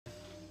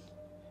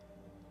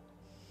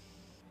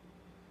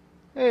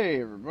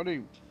Hey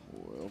everybody,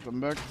 welcome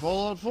back to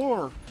Fallout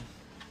 4.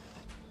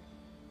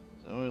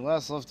 So when we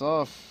last left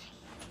off,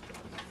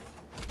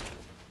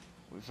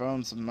 we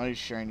found some nice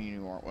shiny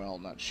new armor. Well,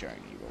 not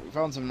shiny, but we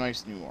found some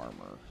nice new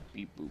armor.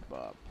 Beep boop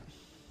bop.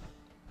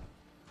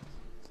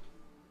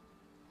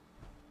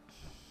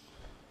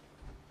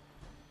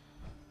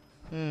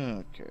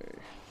 Okay.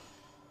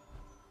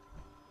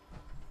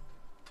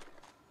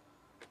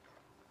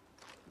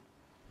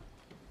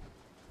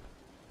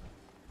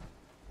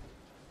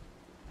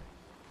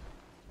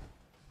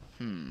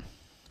 Hmm.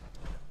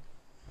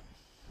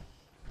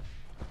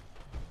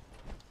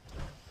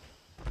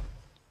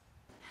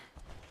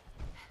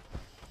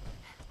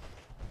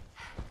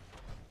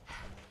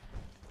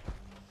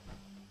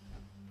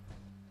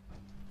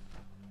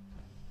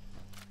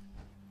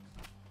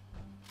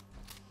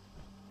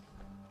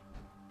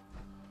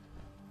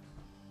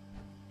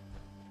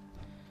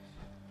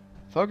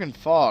 Fucking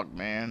fog,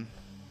 man.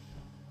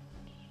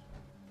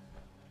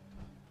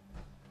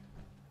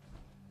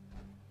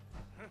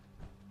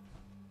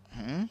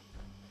 Hmm?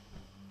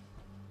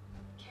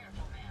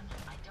 Careful, man.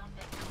 I don't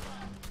think you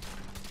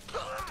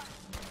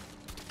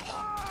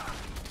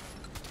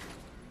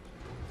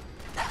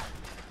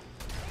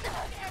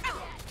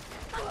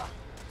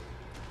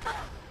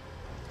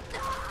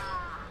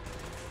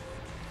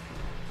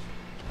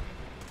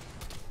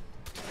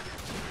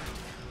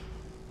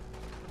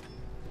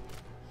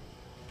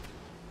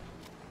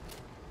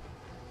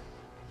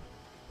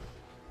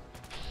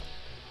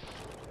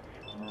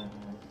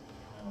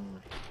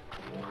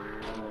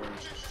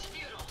This is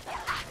futile.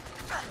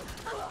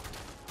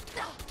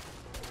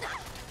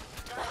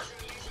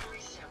 Doesn't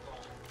usually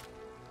simple.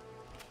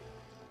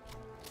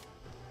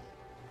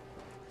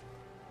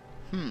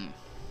 Hmm.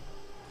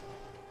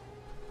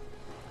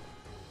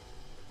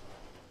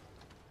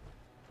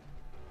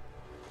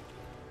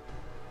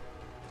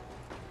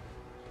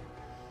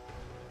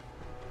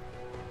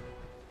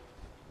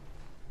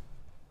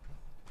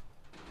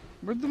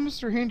 Where'd the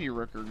Mr. Handy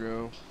Wrecker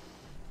go?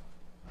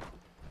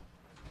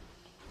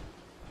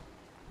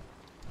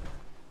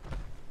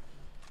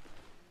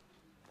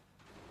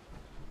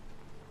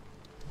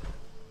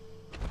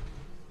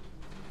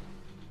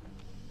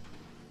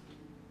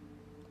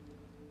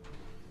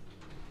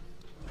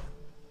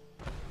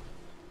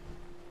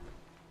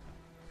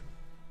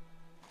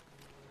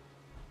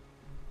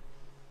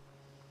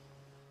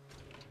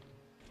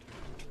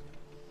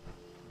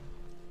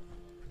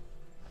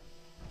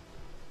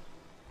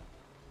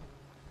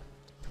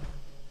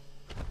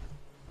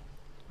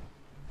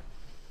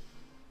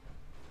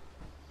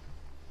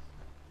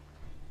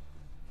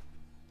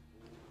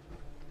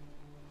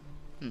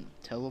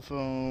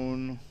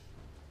 Telephone.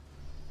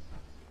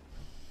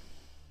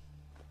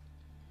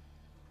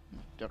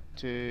 Duct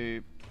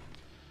tape.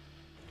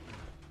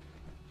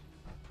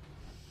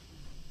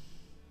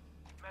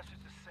 Message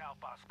to Sal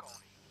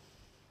Bosconi.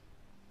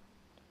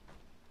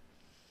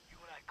 You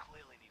and I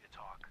clearly need to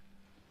talk.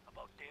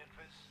 About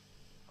Danvers,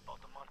 about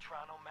the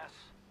Montrano mess,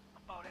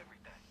 about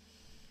everything.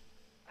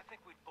 I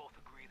think we'd both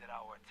agree that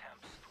our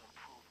attempts to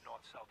improve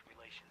North-South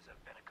relations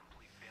have been a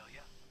complete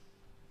failure.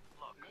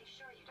 Look, Make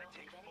sure you I don't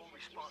take leave full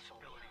anything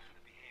responsibility useful for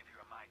the behavior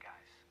of my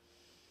guys.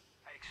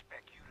 I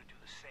expect you to do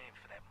the same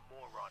for that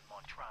moron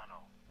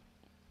Montrano.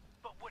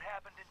 But what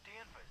happened in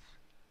Danvers?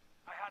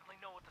 I hardly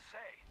know what to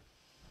say.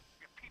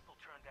 Your people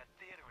turned that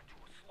theater into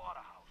a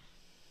slaughterhouse.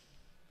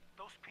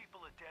 Those people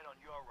are dead on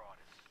your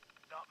orders,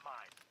 not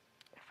mine.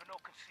 And for no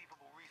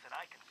conceivable reason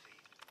I can see.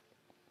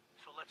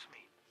 So let's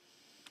meet.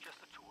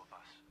 Just the two of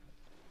us.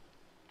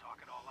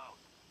 Talk it all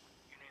out.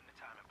 You name the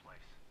time and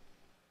place.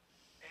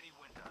 Eddie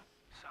Winter,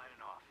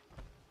 signing off.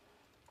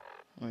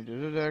 Wait,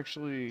 did it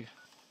actually...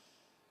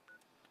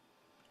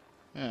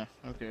 Yeah,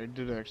 okay, I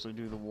did actually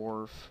do the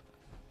wharf.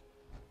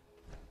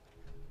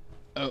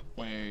 Oh,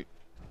 wait.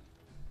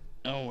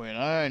 Oh, wait,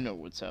 I know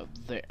what's out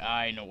there.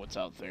 I know what's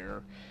out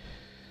there.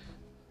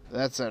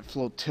 That's that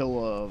flotilla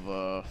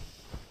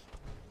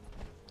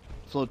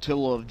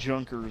of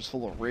junkers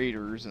full of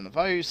raiders, and if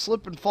I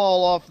slip and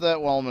fall off that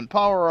while I'm in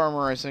power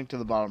armor, I sink to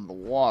the bottom of the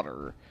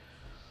water.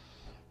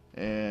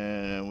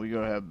 And we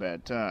go have a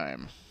bad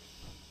time.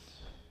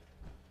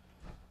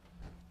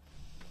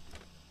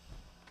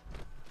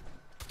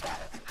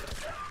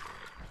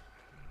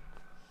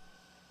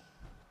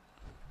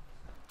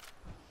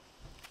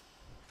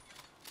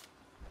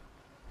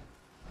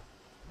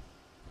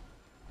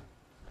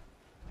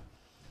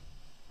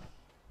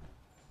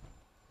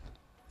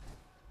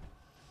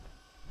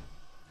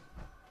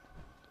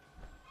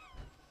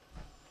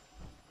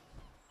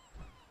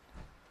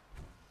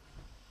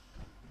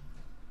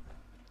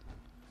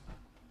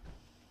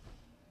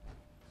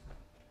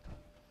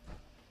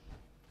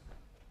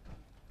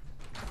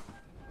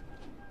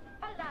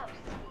 Allows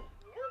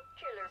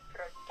nuclear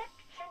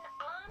protection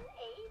on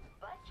a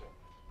budget.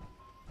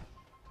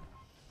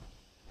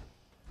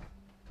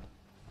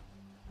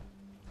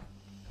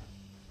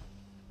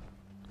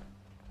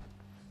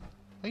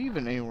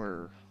 Even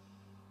anywhere.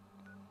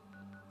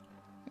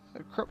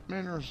 Corrupt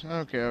manners.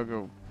 Okay, I'll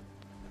go.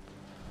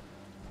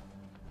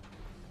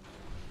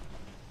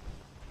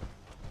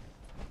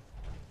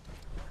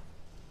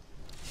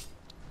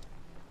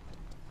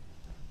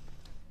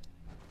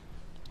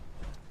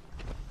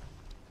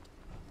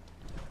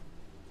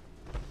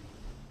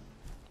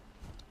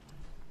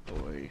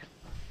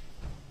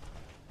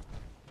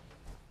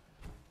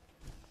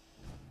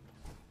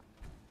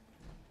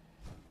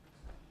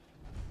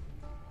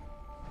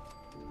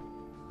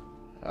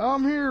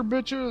 I'm here,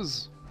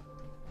 bitches.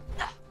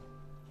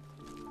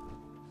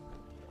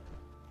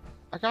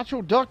 I got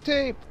your duct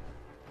tape.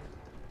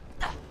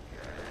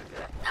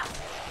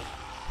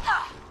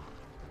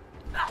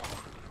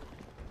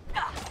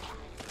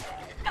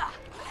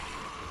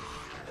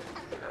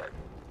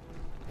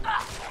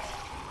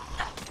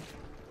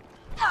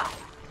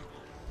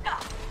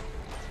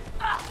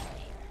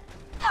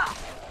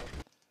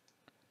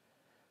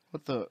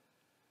 What the?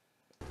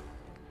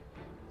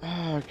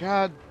 Oh,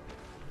 God.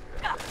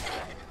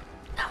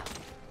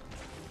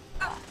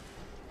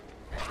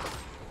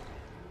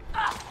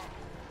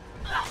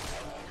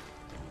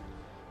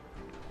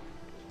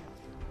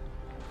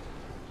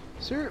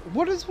 Sir,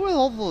 what is with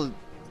all the...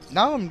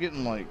 Now I'm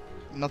getting, like,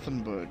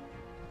 nothing but...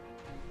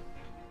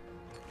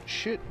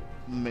 shit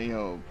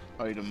mayo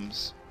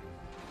items.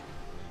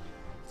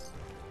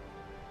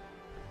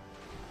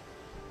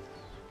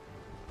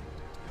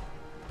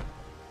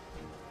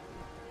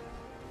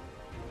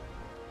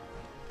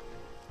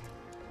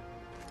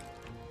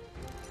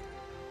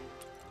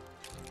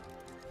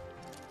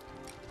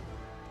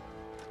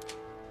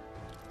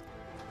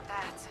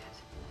 That's it.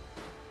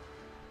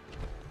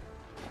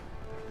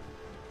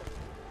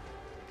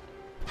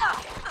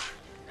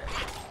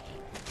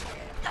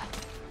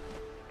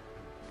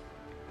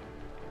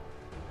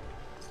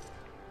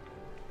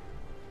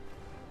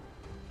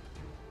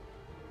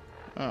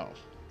 Oh.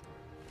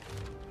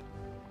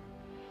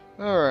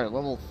 Alright,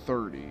 level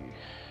 30.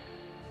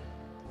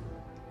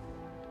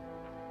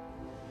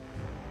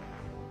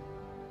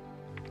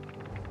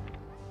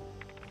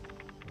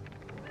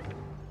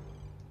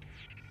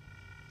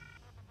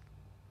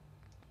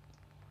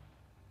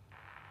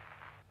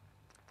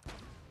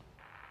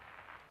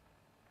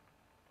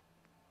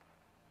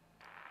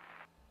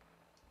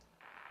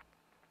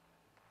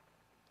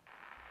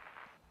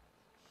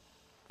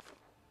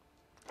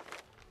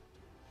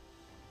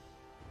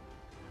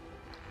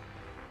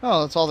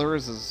 Oh, that's all there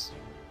is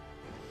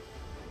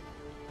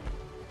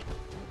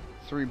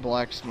 3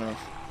 blacksmith.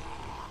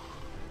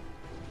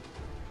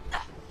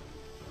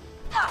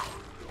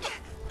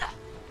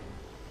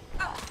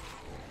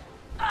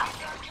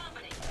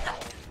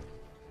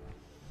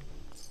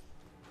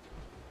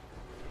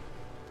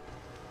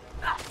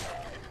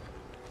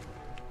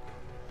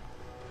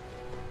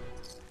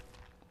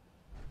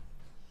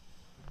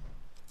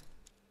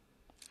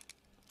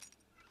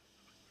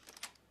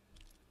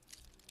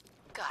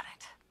 Got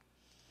it.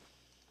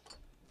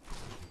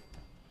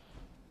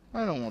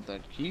 I don't want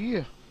that key.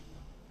 I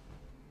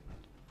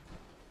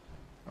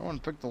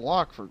want to pick the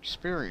lock for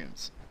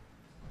experience.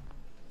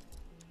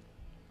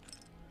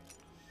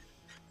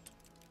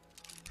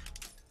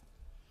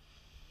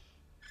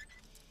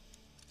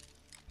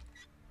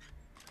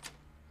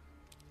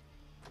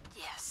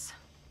 Yes.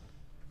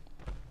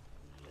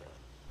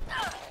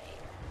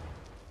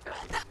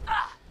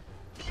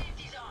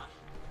 Safety's off.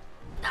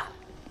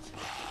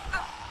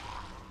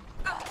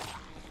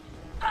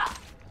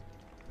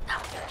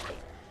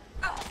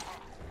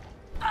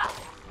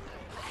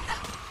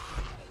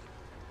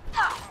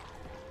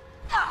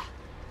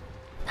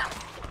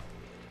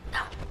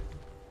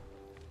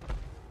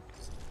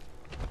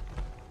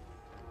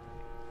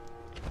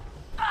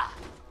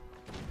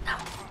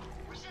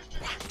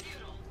 Resistance is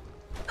futile.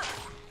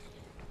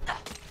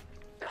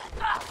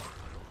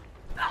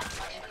 Not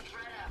much of a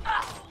threat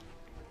after all.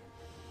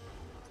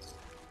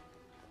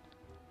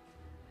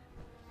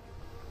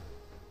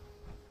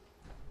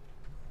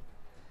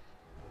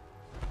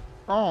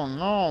 Oh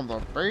no, the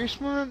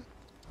basement?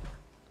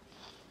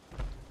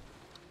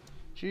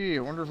 Gee, I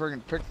wonder if I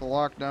can pick the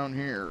lock down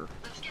here.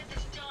 Let's get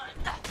this done.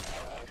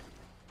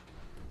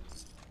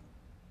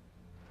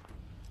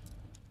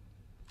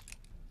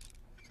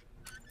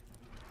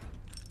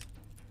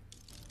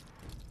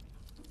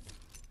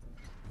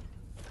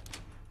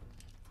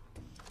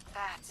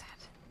 That's it.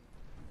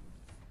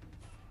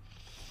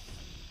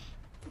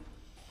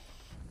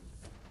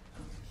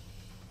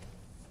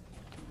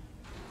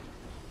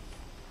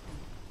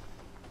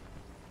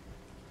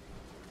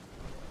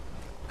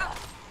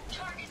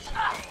 Targets in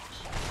range.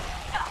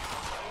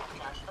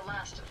 That's the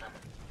last of them.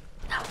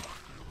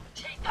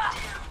 Take them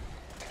down.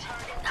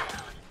 Target down.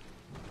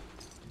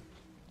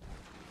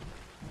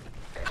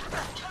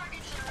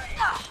 Targets in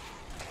range.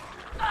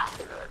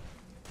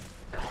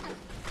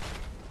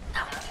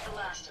 That's the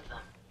last of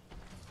them.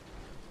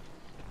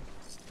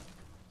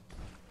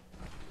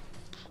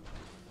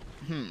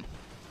 Hmm.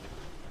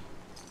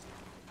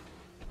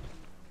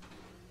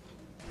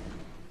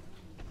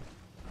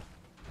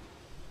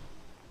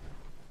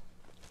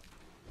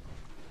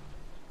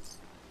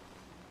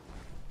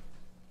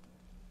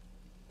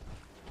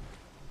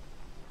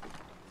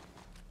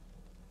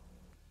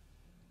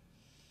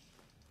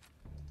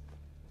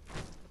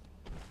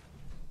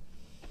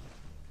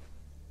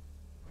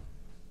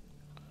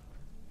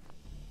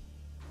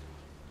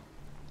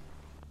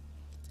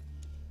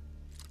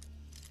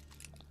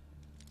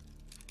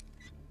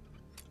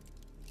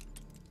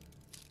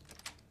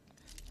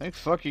 Thank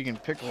fuck you can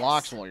pick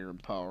locks while you're in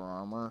power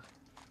armor.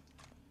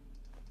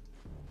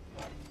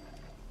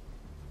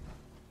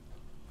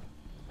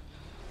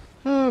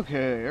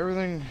 Okay,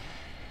 everything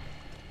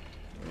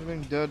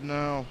dead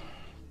now.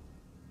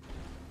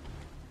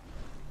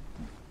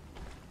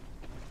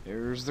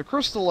 Here's the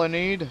crystal I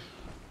need.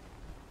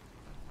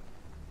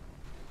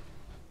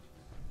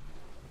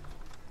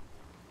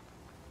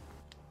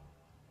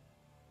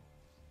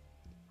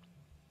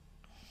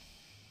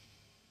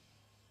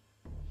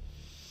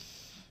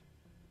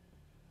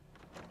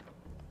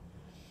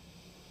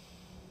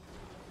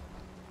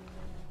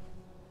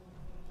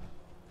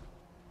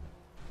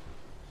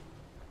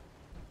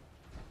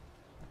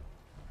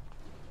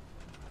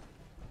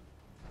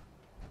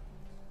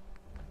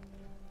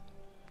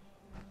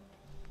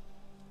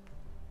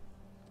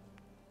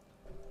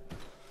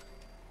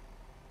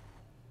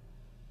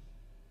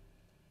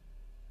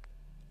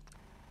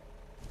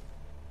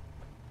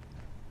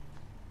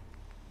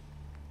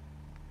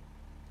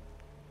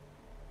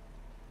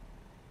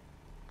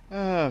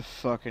 Ah,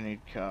 fucking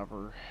need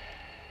copper.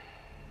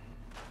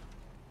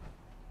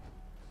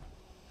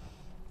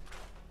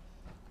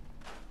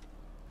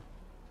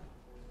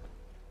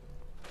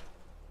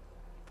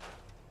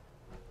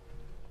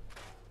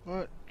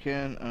 What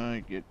can I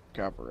get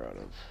copper out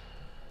of?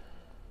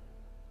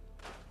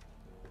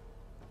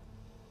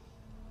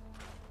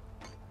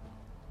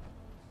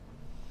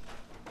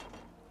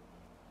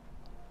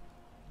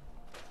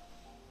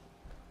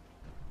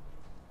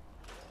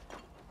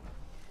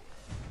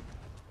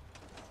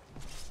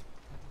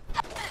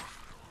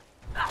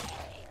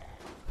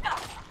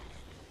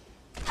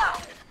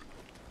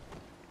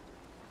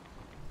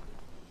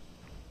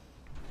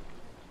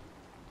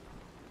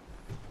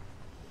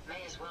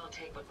 May as well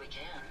take what we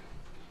can.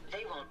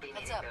 They won't be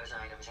Heads needing up. those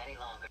items any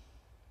longer.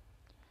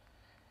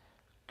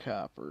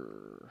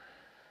 Copper.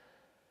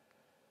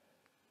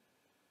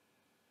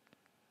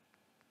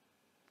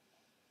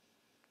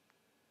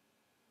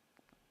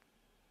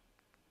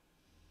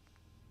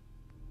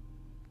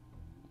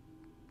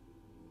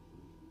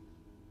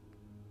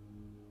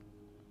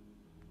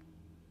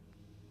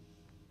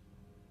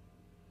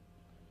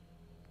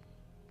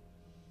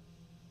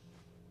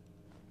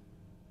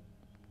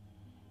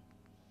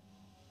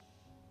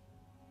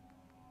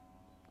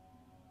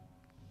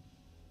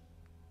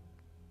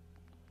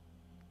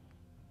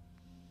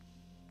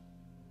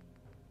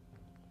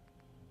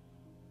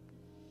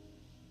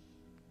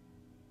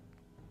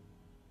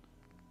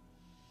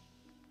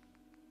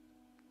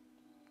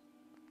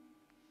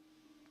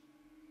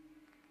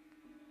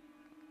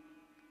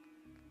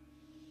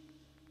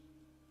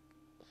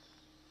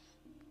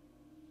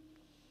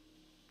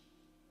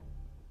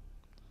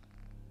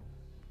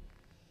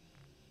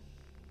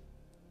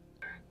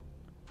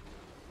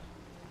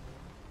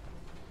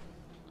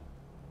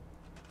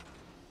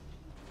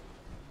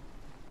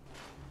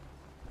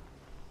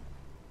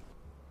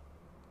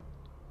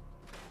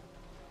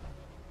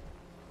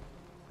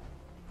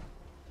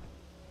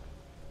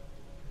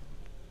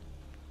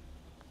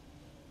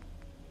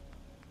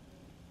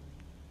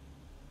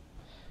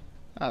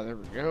 Ah, there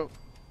we go.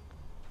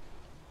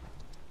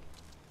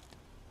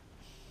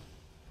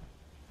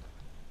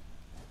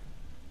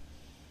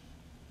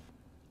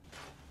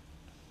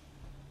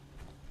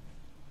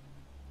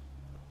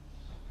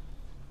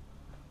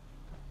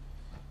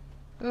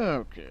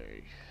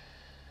 Okay.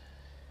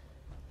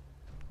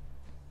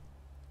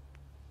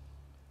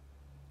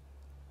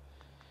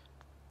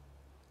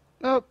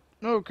 Nope,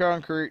 no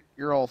concrete.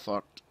 You're all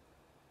fucked.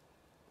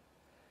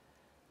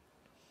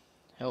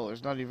 Hell,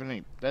 there's not even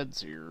any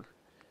beds here.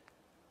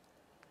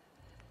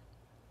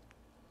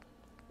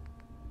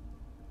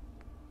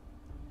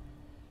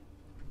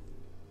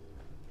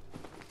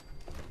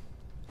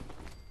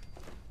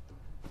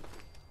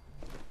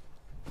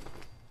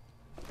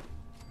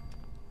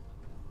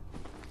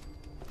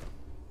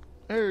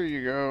 There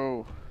you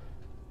go.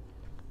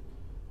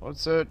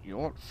 What's that? You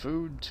want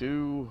food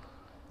too?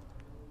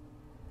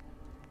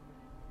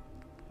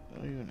 I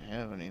don't even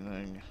have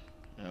anything.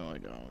 No, I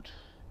don't.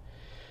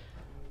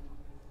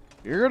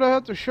 You're gonna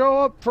have to show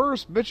up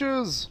first,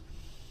 bitches!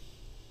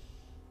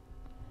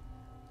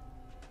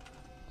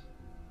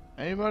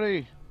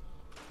 Anybody?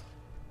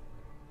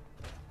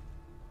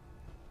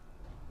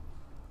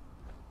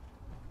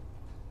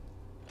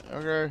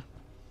 Okay.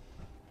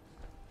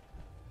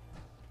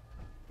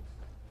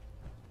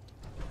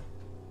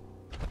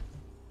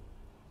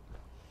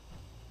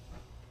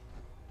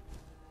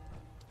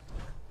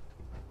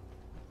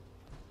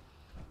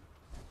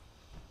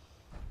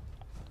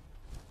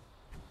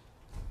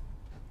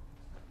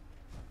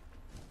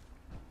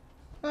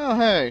 Oh,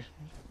 hey.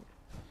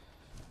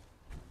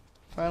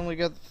 Finally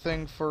got the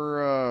thing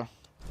for,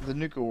 the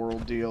Nuka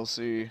World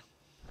DLC.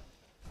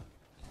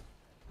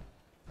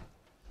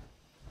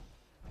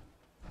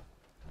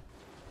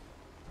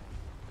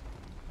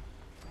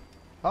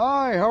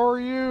 Hi, how are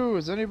you?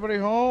 Is anybody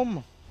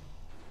home?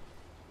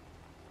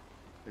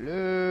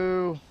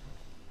 Hello?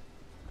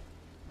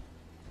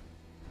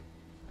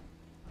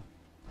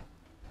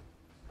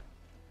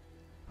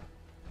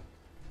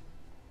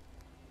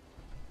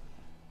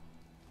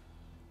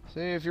 See,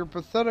 if your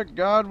pathetic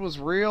god was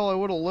real, I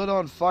would have lit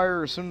on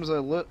fire as soon as I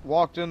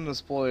walked in this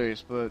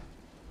place, but,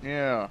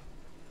 yeah.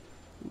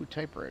 Ooh,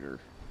 typewriter.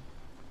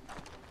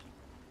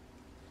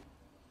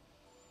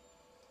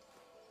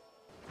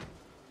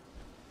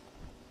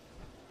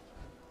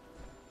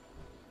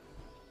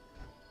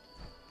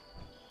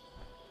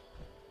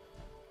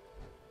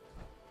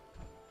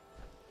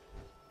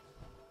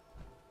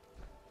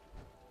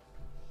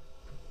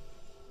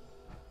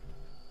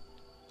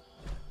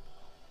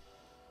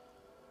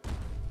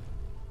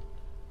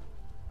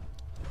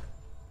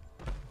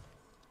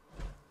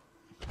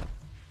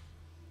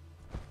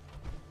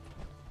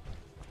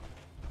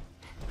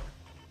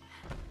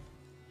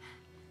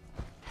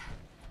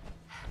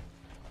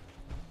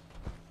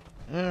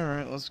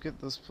 Alright, let's get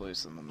this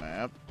place on the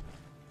map.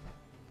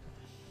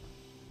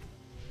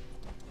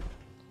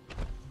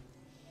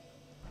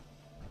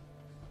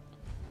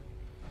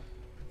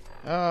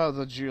 Ah,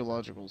 the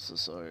Geological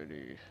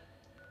Society.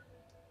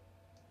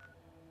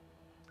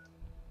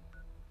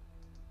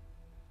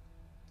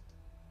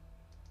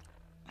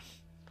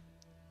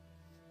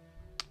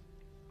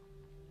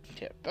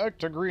 Yeah, back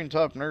to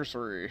Greentop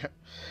Nursery.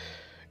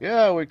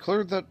 Yeah, we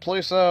cleared that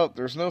place out.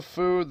 There's no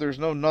food, there's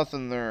no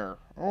nothing there.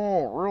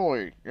 Oh,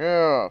 really?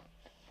 Yeah.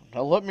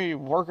 Now let me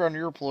work on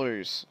your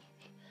place.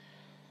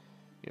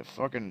 You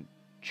fucking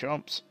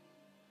chumps.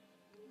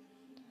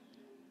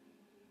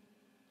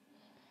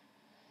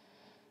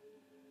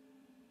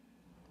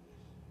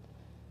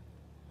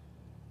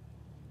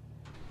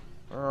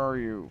 Where are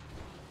you?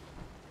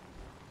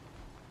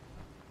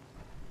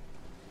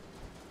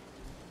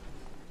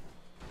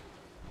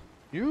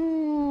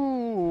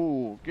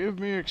 You give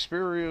me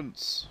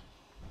experience.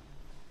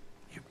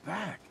 You're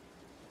back.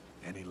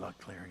 Any luck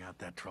clearing out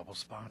that trouble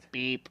spot?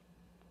 Beep.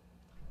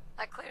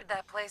 I cleared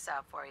that place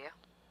out for you.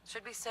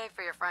 Should be safe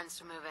for your friends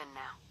to move in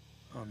now.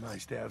 Oh,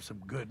 nice to have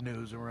some good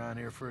news around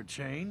here for a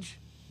change.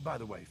 By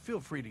the way,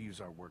 feel free to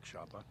use our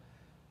workshop.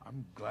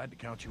 I'm glad to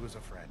count you as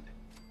a friend.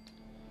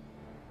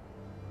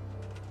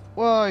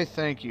 Why,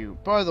 thank you.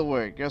 By the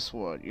way, guess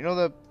what? You know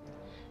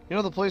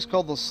the place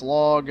called the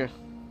Slog?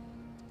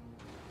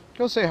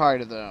 Go say hi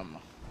to them.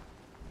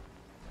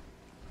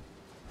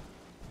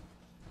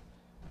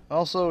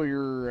 Also,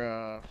 your,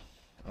 I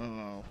don't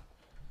know,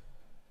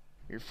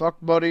 your fuck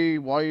buddy,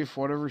 wife,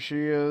 whatever she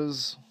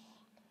is.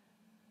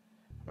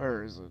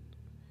 Where is it?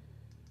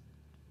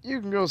 You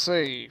can go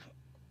say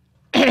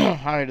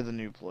hi to the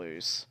new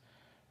place.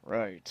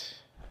 Right.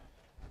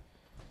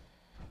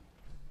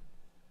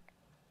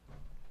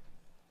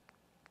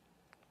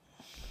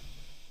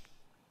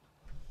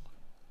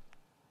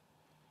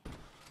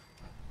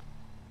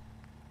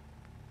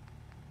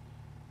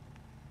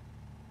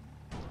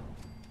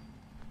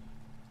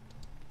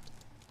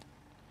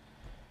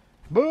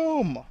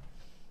 Boom!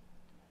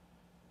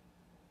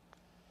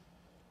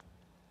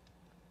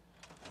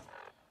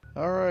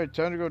 Alright,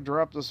 time to go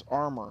drop this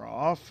armor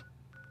off.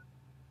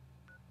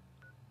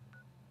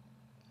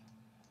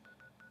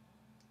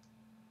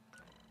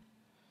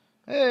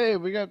 Hey,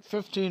 we got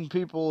 15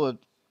 people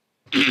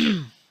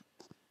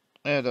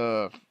at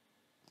a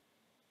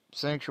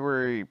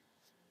sanctuary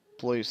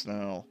place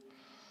now.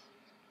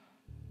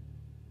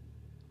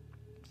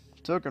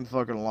 Took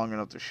fucking long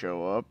enough to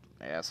show up,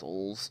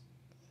 assholes.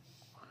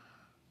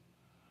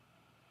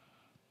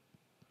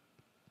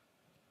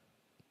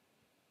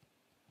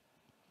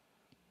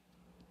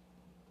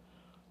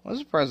 I'm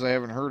surprised I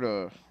haven't heard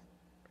a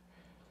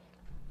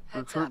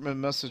Heads recruitment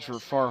up. message for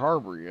Far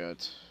Harbor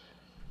yet.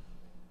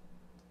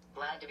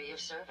 Glad to be of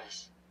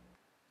service.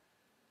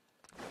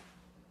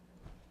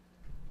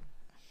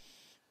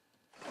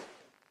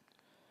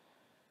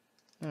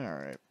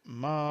 Alright,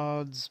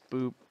 mods,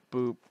 boop,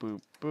 boop,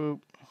 boop, boop.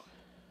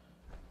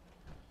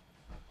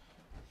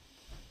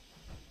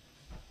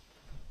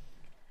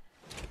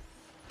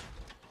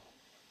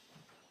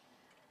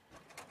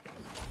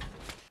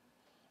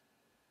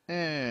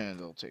 And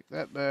I'll take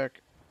that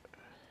back.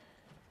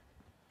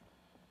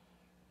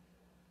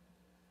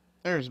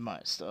 There's my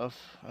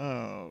stuff.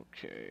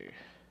 Okay.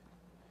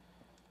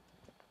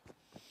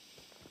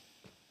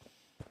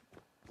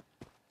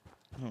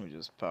 Let me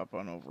just pop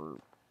on over.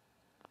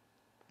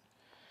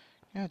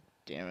 God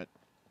damn it.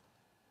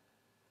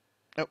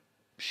 Oh,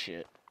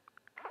 shit.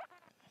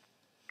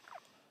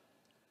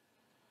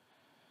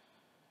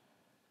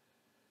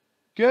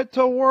 Get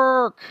to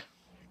work!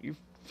 You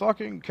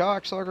fucking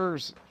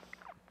cocksuckers.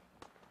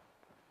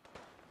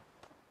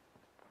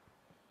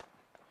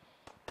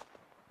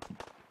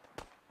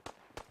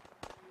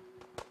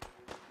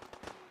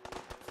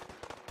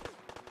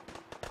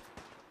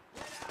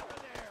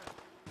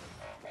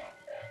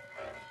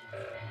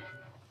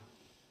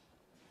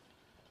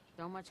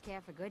 Don't much care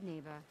for good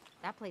neighbor.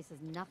 That place is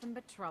nothing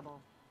but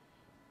trouble.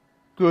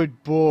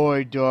 Good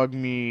boy, dog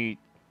meat.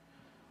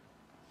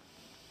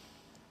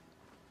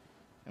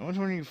 And which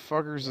one of you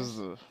fuckers is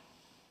the...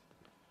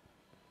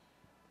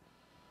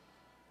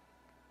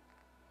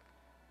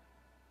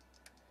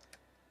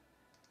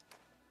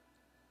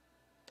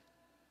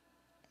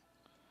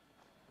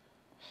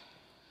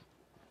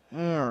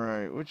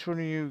 Alright, which one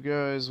of you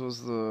guys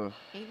was the...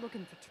 Ain't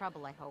looking for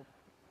trouble, I hope.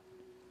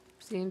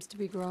 Seems to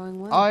be growing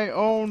well. I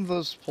own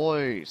this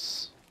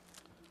place.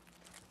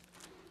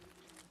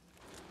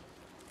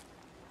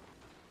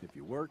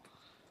 You work,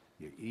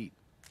 you eat.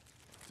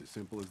 It's as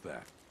simple as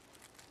that.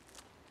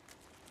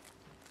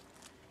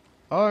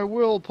 I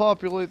will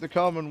populate the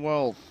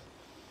Commonwealth.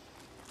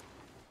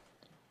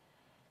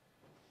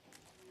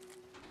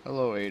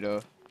 Hello,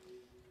 Ada.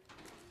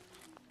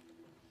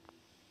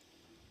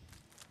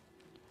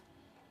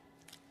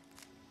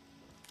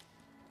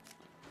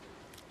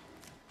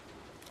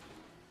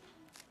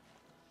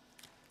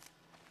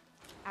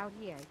 Out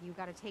here, you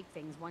gotta take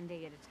things one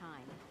day at a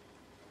time.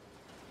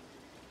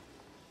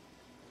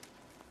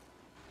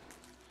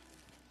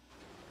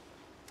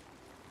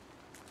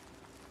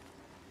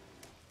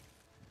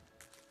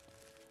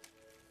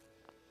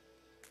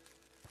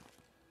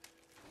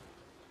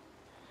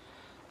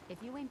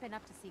 If you ain't been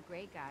up to see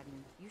Grey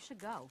Garden, you should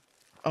go.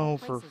 Oh,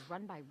 The place is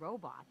run by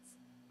robots.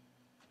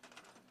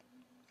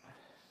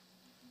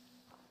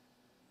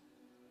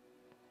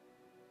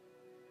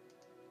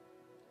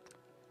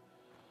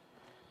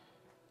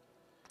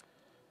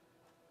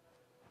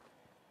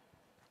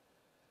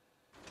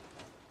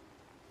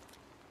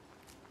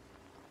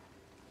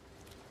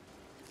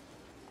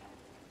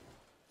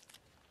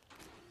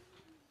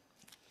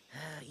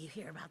 You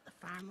hear about the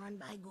farm run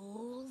by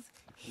ghouls?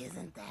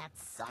 Isn't that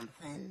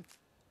something?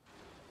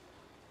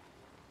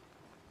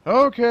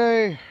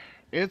 Okay,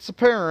 it's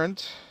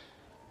apparent.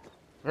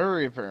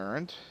 Very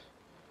apparent.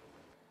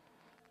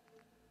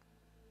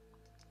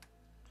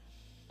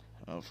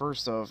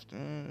 First off, do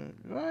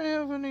I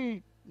have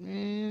any...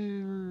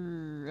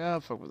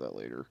 I'll fuck with that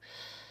later.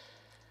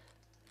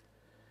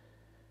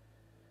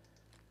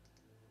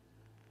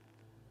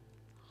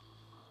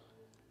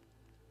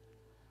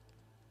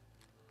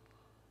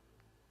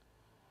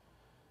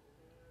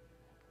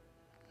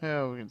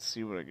 Yeah, we can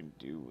see what I can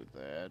do with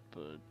that,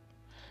 but...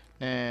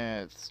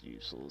 Nah, it's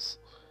useless.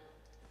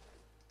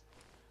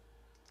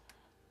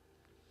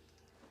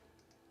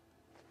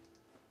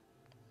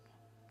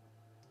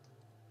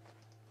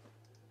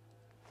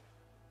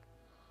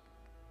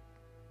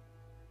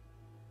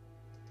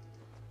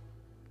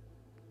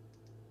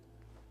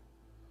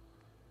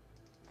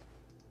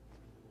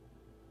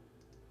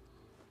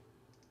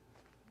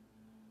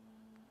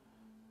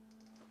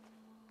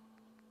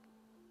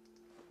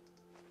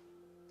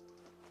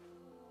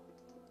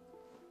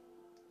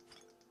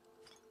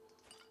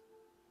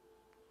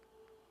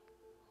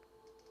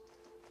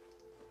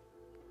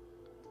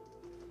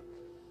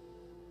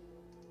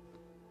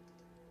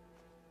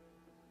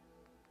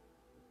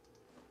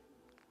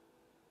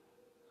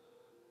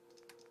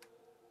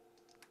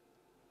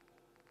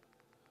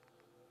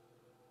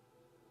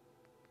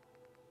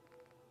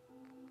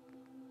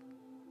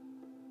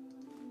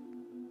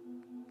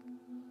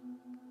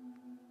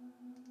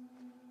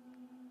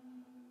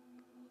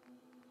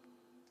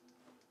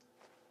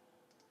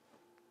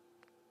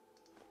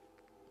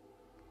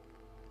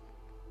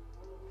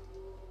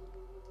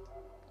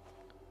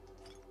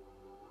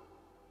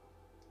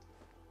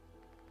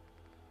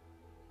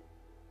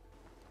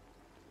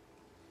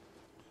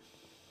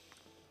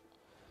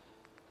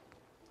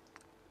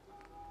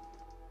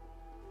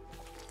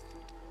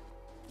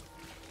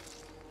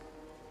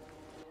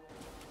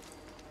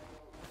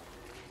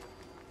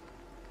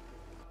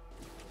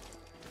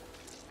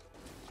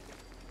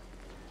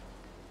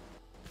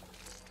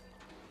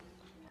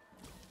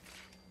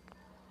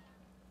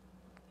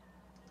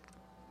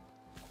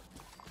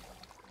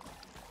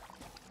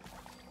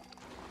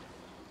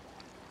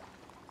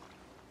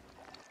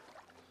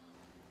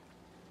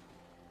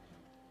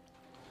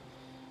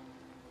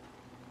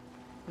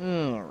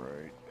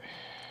 Alright.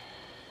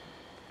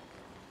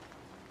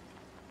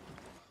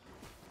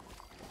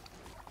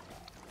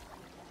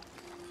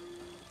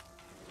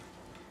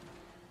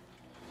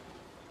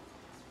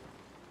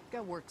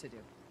 Got work to do.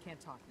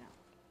 Can't talk now.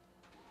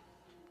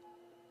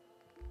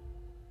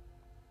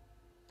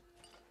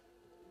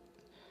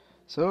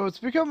 So it's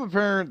become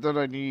apparent that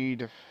I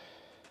need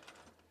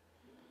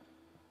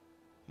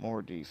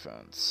more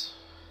defense.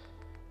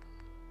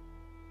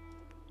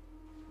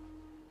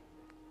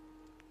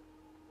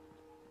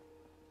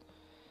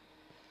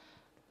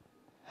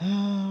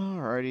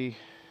 Alrighty.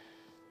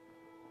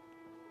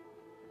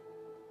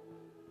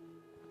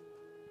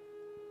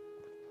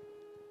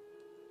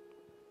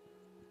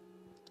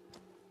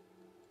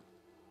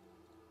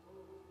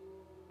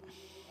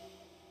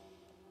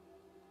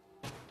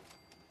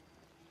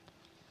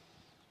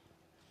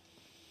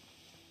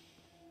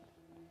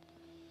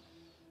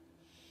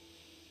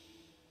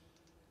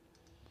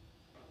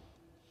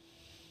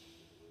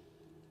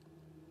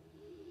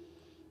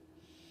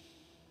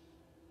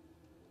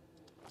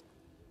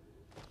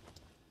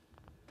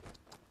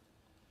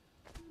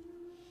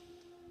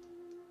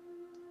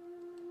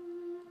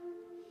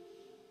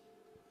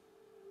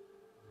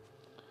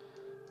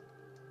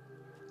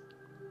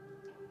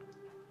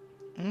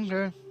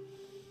 Okay.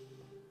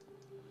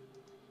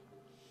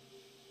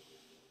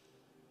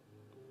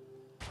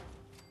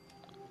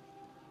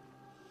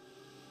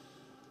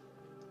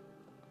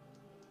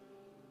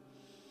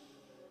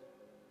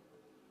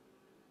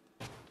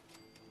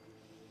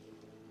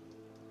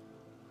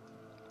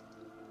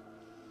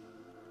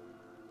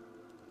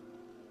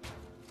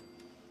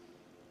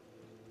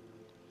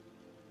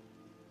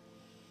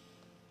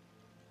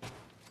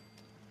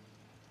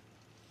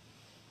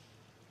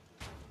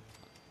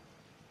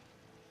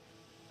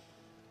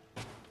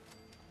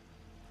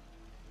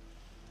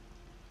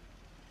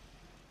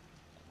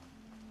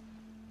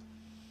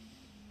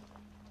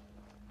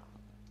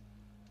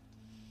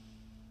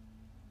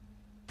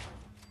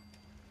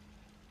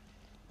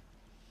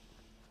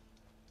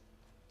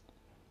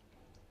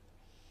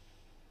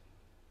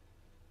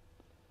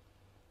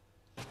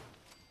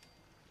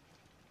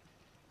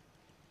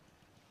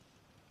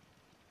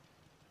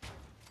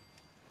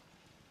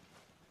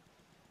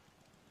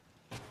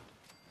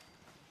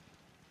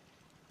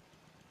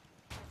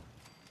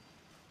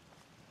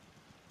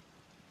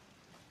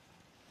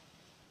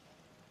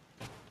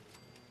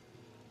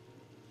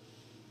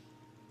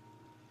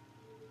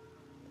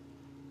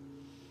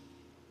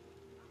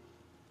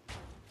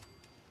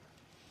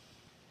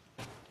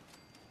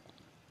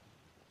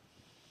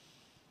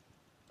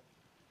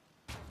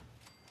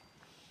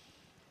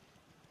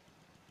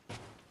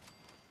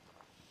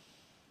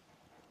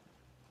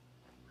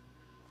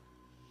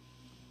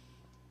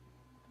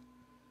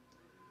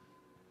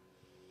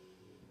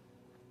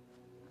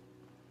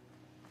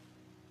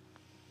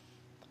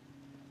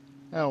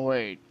 Oh,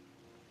 wait.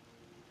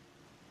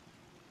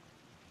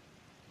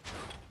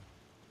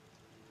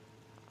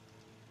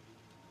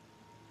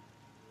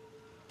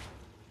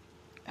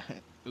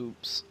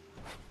 Oops.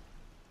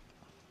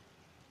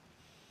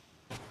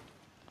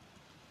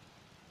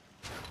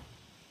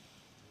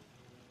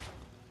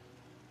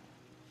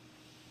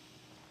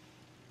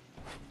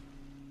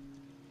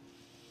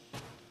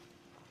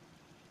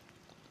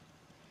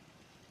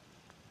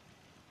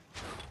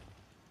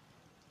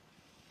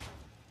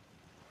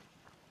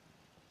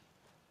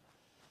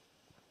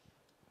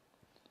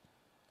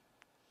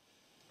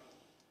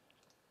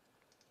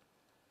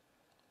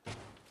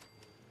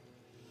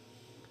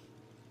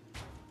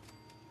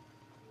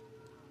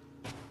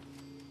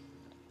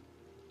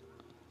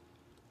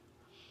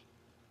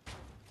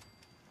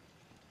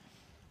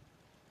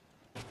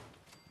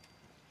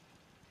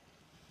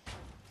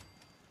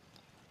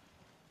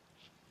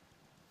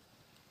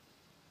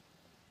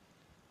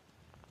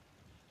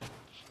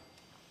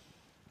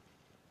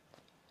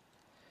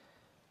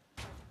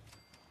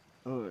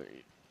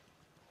 Alright.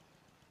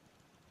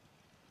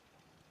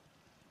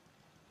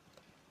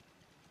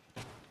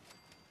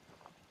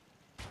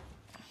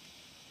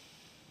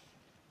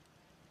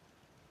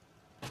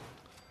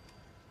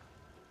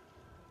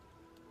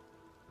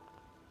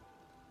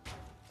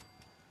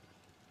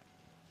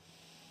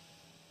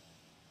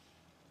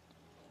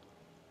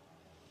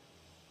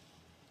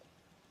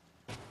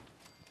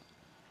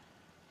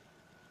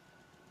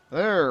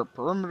 There,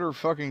 perimeter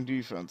fucking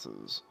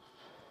defenses.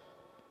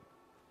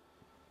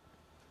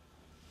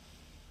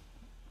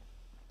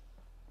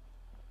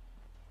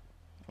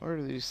 Where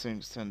do these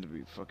things tend to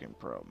be fucking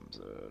problems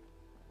at?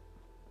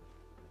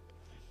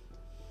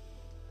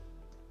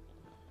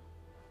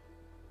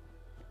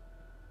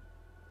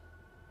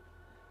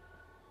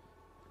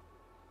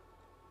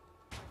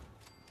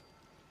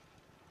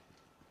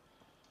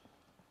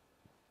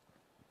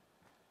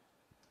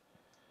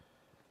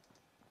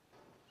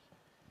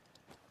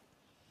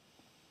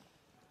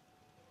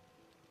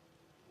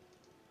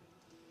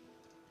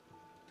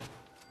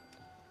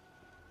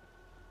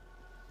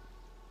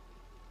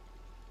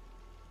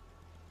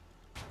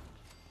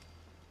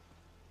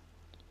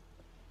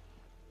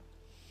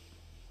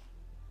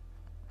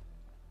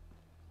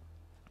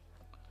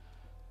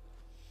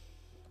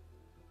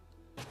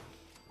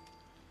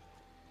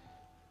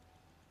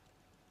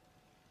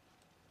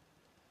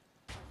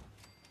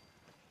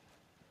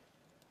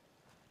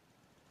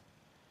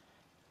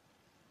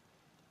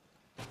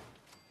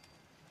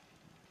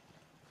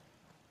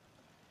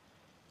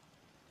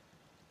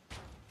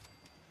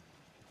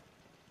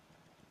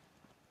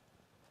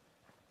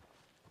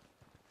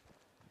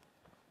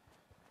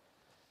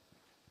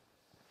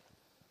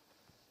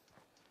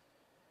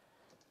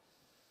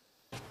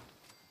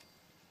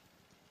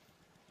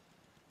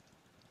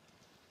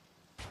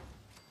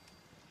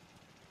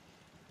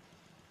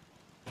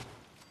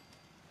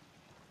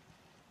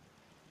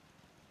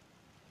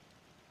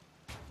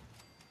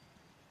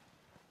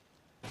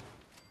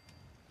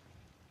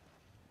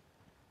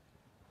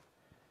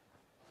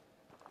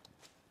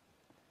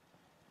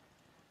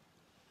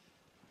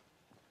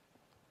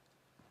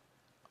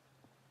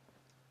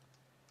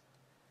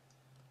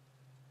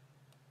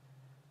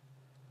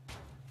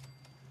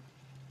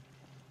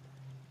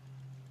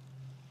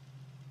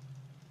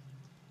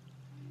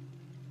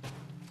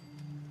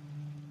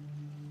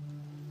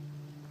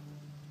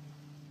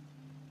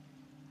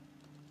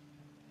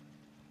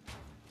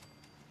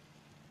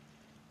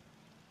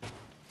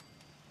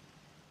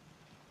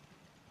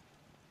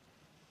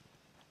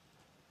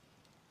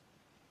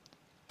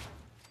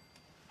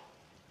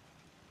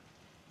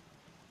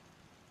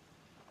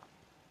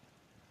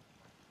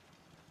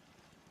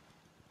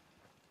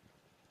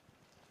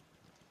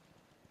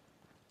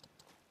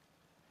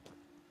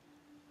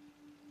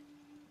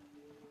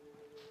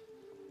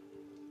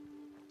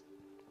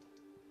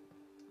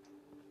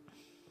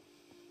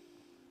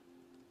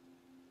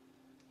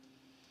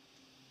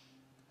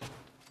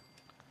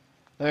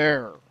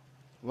 There.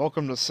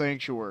 Welcome to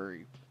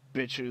Sanctuary,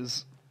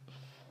 bitches.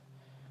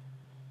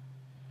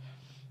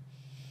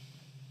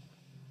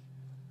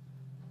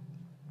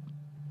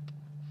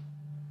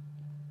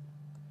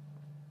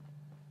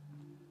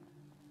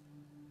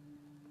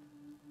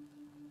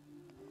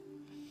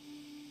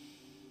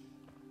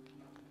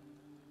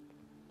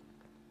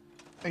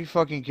 Are you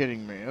fucking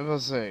kidding me? I was gonna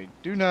say,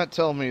 do not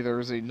tell me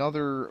there's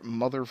another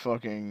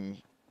motherfucking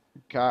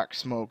cock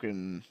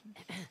smoking.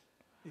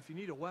 If you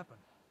need a weapon,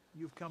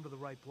 you've come to the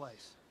right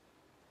place.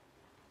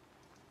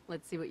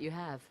 Let's see what you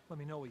have. Let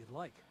me know what you'd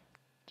like.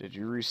 Did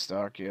you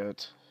restock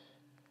yet?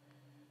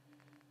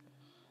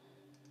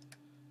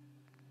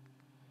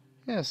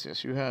 Yes,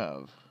 yes, you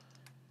have.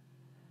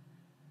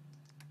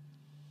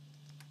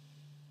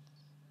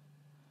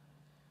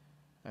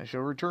 I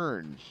shall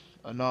return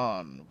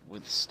anon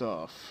with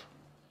stuff.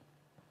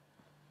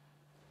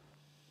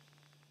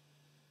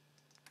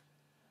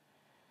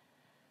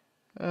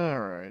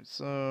 Alright,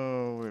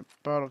 so we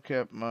bottle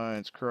cap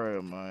mines,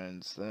 cryo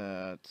mines,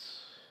 that.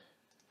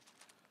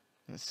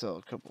 Let's sell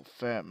a couple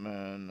fat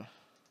men.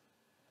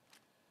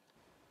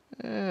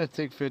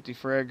 Take 50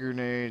 frag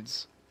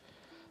grenades.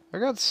 I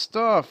got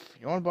stuff.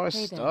 You want to buy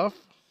Hey there. stuff?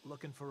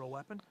 Looking for a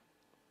weapon?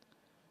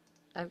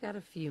 I've got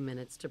a few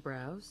minutes to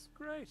browse.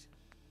 Great.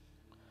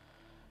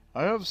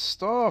 I have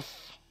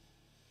stuff.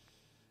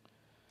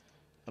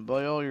 I'll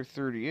buy all your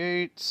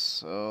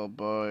 38s. I'll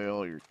buy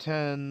all your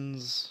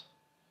 10s.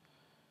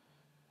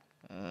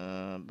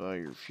 Buy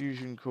your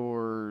fusion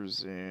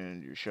cores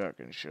and your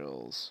shotgun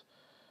shells.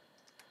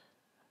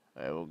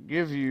 I will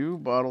give you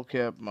bottle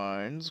cap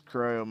mines,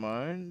 cryo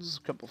mines,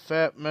 a couple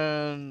fat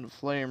men,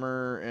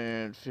 flamer,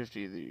 and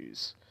 50 of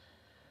these.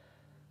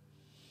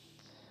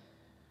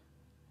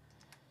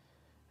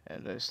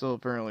 And I still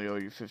apparently owe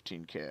you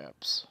 15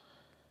 caps.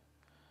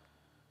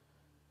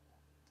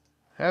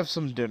 Have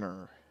some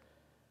dinner.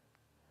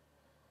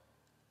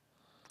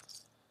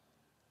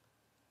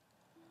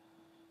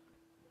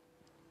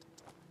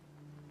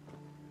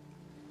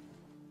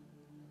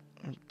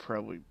 I'd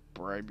probably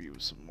bribe you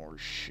with some more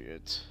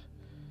shit.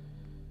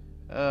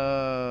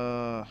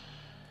 I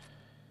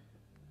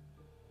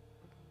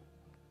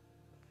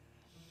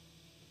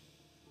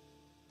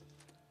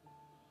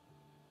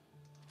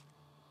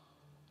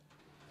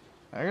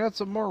got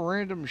some more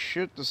random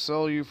shit to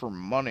sell you for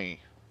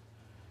money.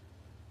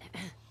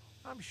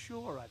 I'm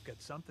sure I've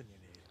got something you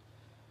need.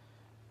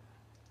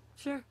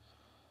 Sure.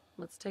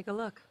 Let's take a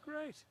look.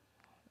 Great.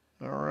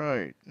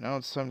 Alright, now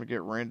it's time to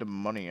get random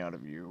money out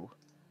of you.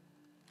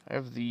 I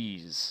have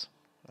these.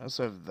 I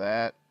also have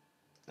that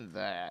and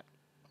that.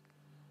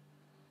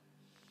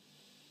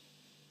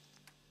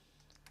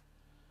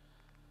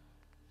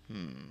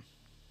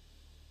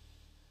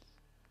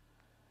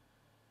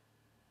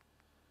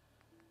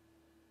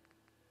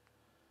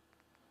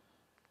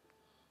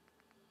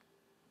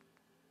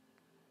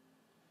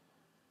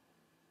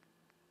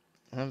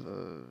 Have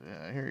the,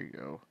 yeah, here you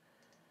go.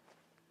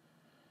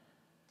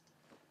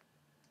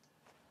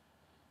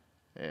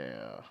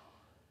 Yeah.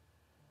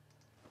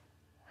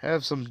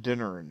 Have some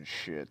dinner and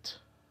shit.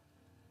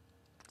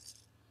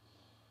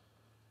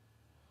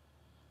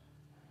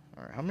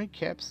 Alright, how many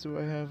caps do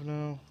I have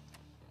now?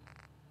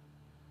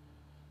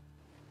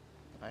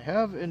 I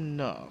have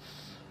enough.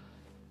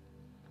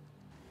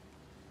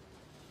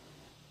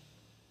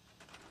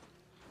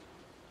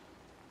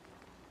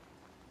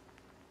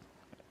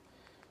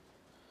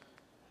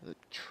 The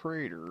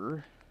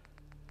trader.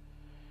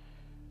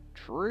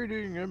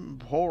 Trading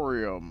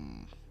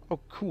Emporium. Oh,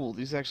 cool.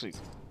 These actually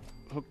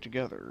hook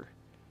together.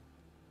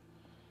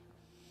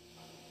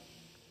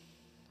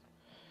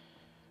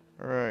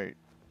 Alright.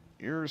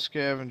 You're a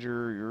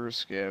scavenger. You're a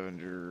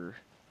scavenger.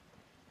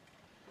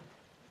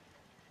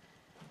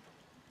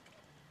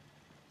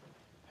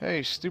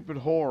 Hey, stupid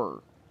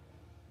whore.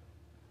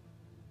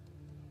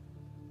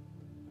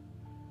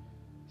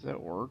 Does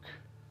that work?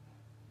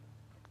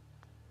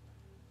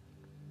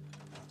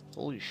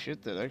 Holy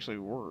shit, that actually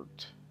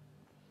worked.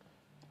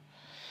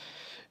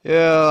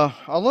 Yeah,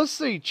 unless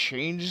they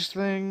change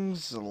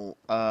things,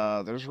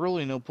 there's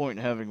really no point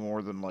in having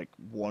more than, like,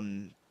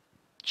 one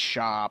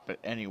shop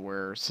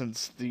anywhere,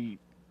 since the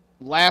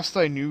last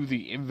I knew,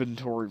 the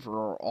inventory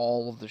for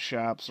all of the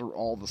shops or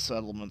all the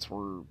settlements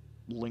were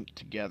linked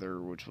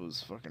together, which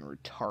was fucking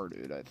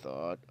retarded, I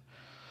thought.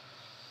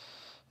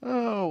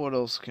 Oh, what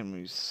else can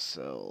we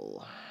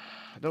sell?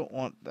 I don't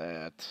want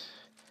that.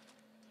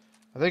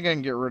 I think I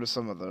can get rid of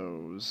some of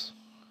those.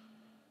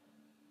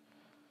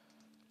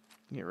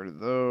 Get rid of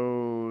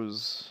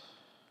those.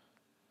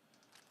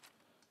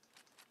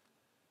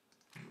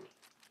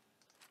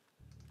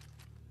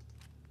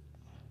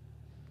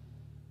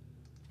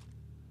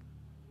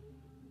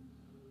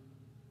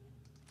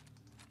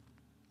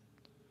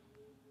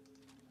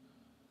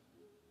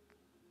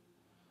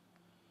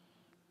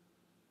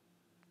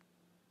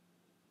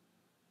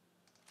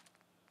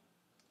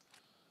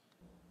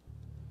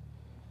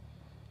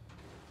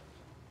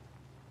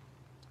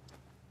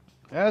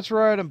 That's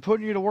right, I'm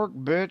putting you to work,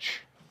 bitch.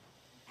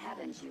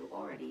 Haven't you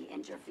already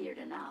interfered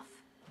enough?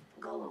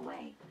 Go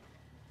away.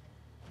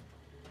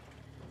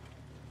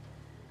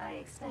 I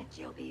expect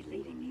you'll be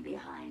leaving me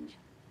behind.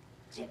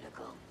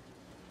 Typical.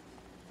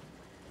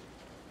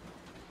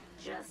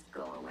 Just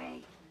go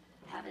away.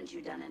 Haven't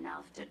you done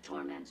enough to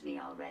torment me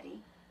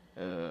already?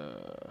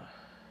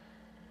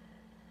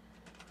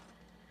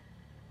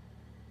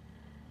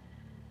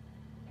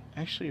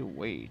 Actually,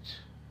 wait.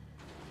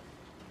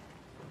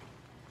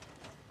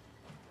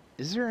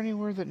 Is there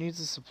anywhere that needs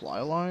a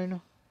supply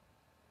line?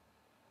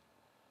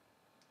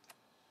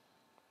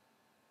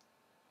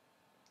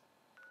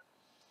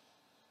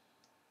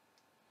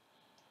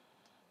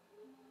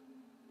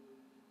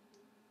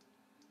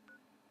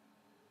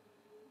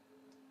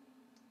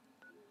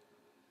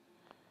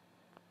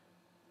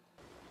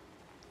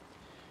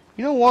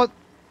 You know what?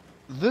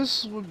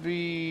 This would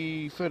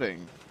be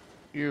fitting.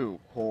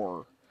 You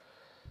whore.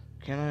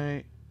 Can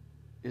I...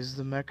 Is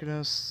the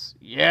Mechanist...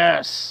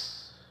 Yes!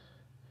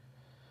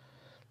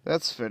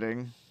 That's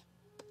fitting.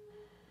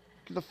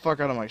 Get the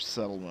fuck out of my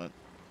settlement.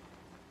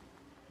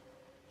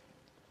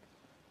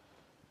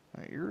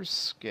 Alright, you're a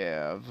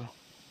scav.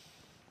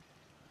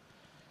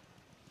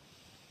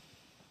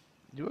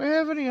 Do I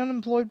have any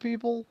unemployed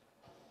people?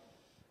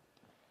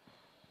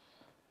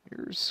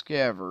 You're a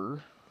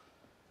scaver.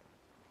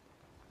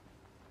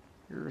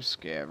 You're a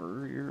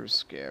scaver. You're a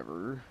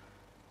scaver.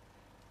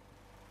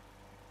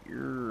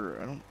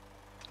 I don't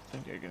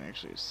think I can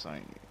actually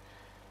assign you.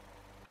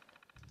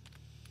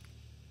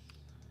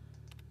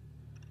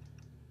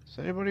 Is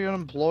anybody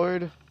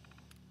unemployed?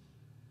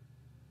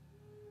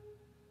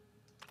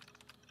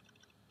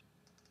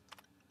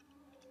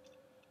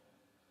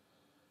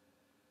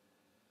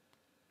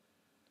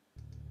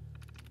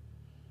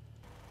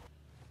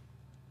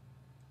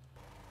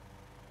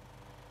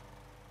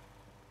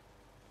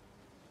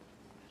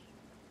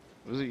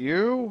 Was it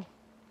you?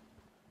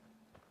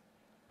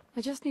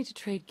 I just need to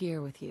trade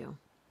gear with you.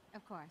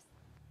 Of course.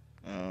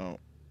 Oh.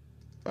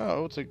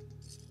 Oh,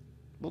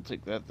 we'll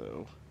take that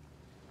though.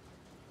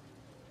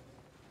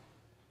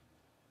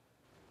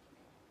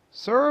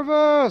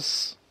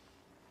 Service!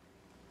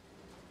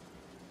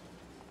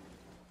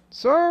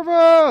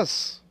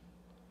 Service!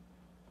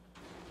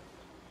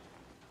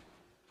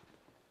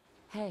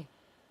 Hey,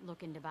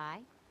 Looking to buy?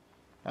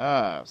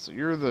 Ah, so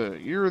you're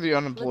the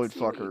unemployed let's see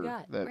what you fucker.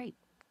 got. That. Great.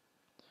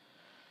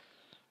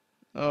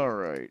 All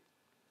right.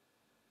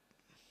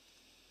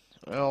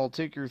 Well, I'll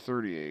take your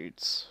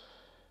 38s.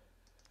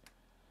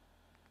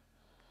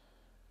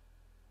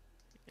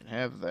 You can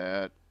have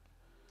that.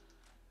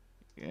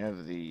 You can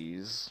have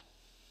these.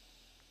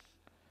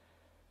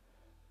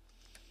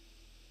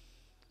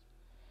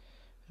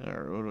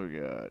 Alright, what do we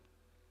got?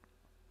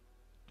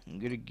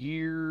 Get a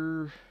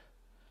gear.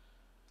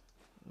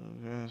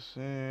 Okay,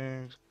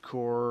 things.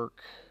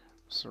 Cork.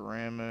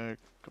 Ceramic.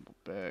 Couple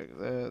bags of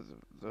that.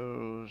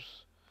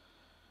 Those.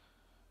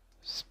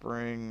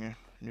 Spring.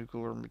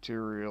 Nuclear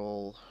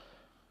material.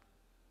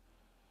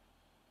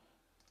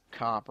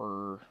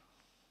 Copper.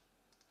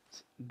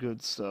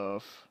 Good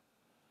stuff.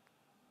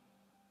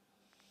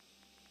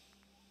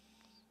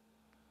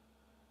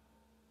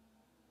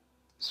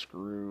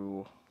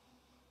 Screw.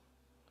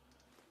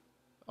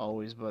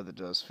 Always by the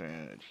dust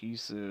fan.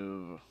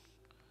 Adhesive.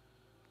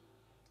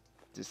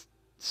 This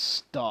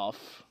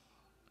stuff.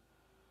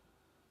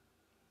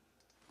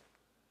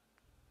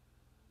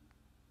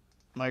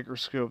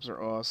 Microscopes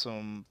are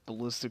awesome.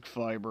 Ballistic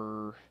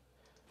fiber.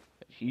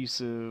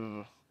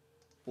 Adhesive.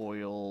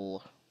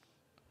 Oil.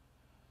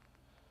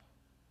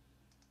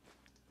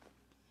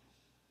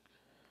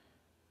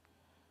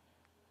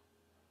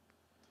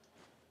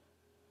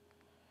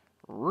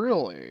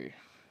 Really?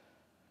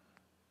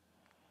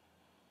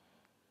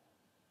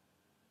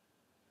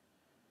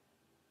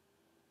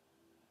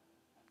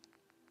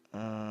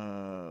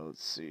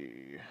 Let's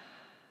see.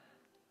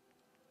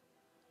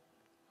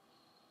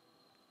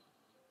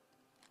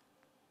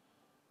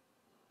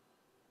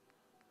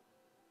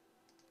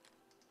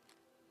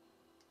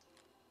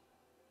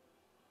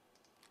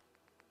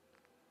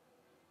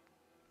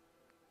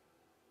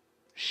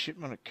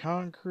 Shipment of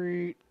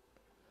concrete.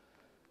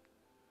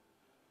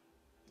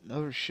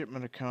 Another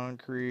shipment of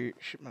concrete.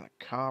 Shipment of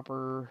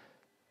copper.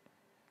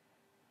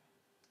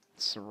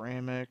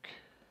 Ceramic.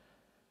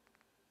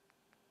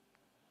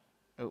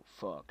 Oh,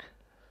 fuck.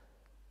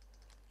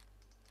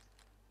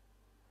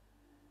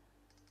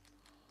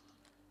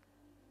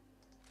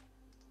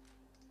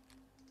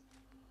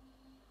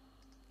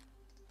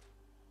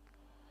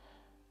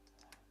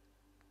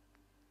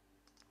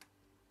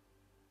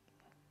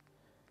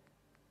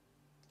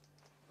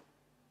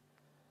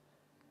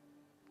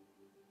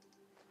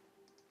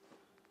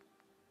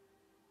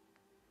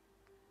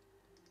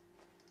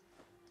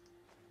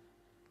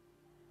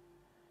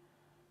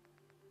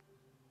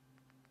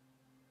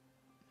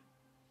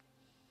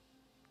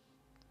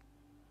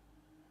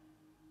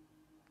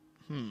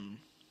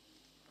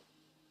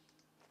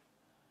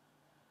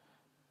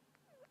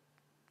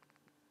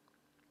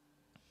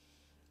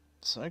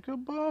 Psycho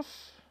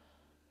buff?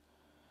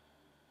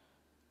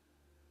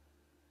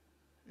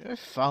 I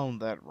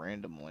found that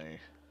randomly.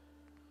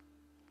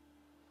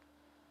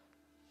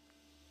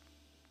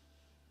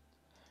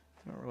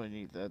 I don't really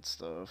need that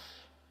stuff.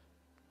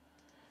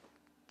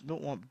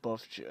 Don't want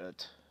buff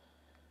jet.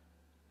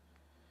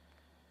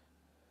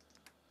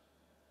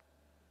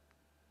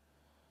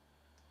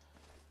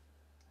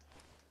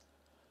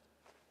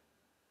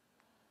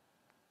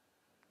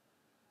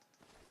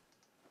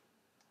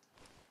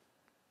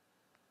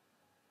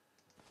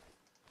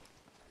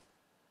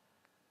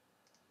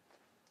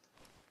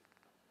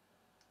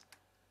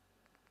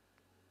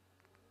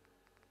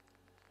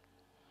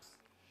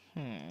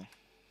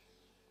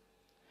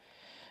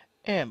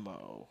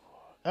 Ammo.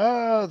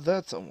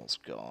 That's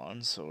almost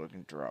gone, so I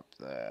can drop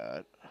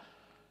that.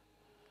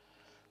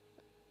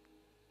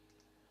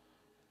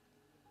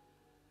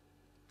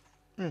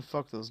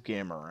 Fuck those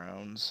gamma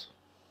rounds.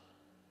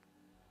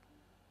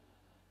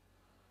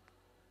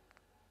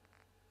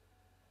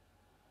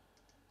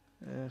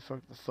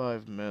 Fuck the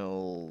 5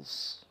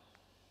 mils.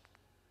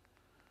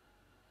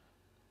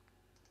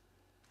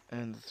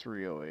 And the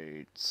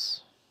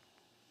 308s.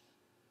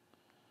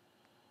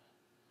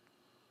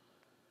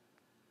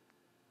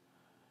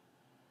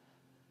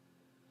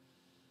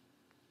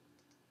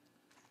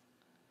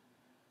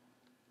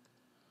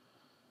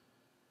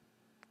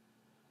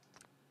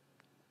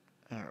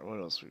 Alright, what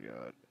else we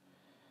got?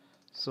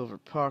 Silver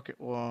pocket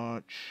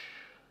watch.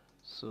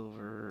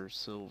 Silver.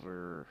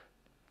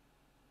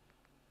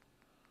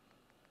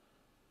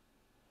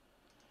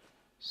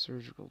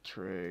 Surgical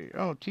tray.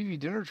 Oh, TV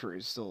dinner tray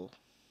is still.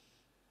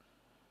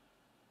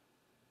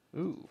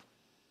 Ooh.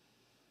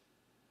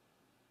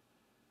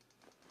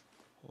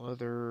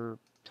 Leather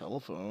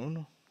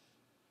telephone.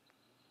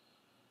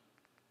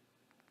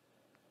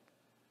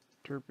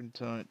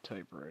 Turpentine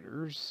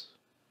typewriters.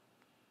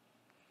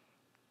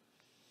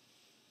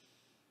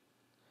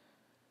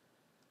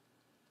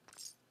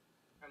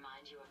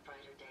 Remind you of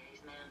brighter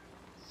days, man.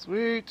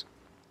 Sweet.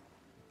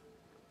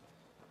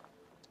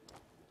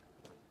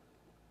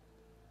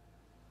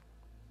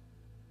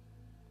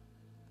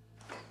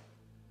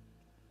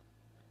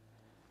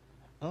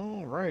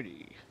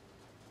 Alrighty.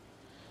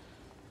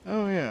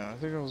 Oh yeah, I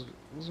think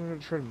wasn't gonna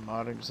try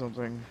modding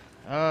something.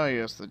 Ah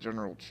yes, the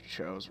General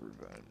Chow's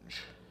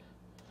Revenge.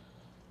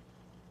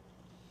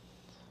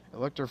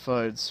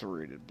 Electrified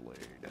serrated blade.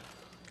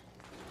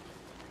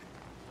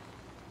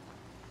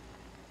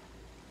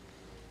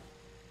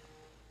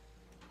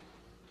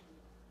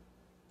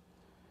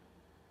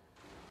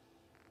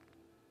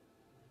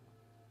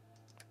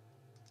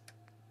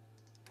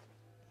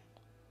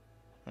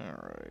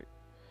 Alright.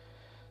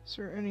 Is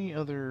there any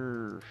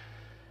other...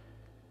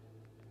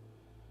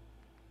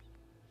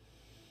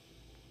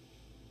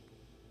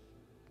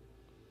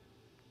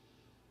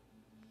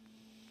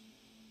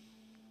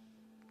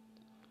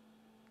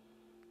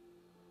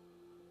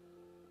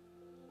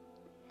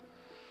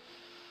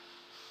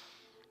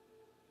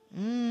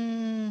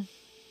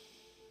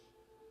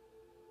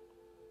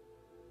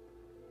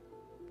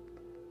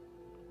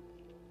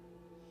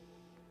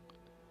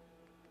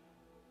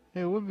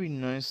 It would be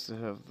nice to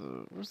have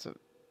the... Where's that?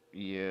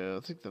 Yeah,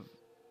 I think the...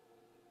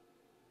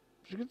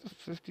 Should I get the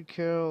 50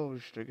 cal or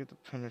should I get the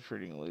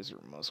penetrating laser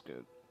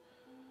musket?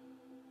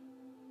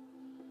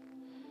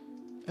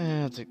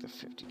 I'll take the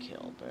 50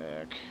 cal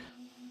back.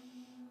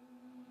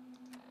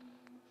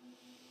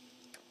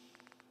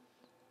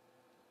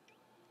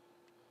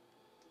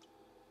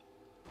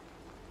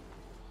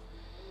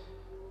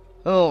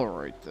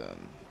 Alright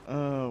then.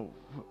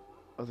 What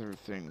other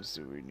things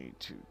do we need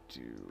to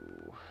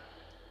do?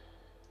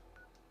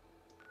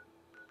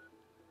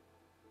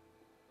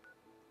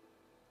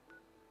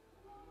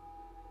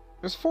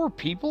 There's 4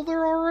 people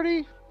there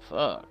already?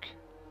 Fuck.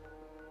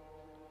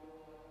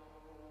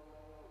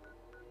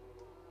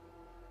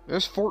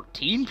 There's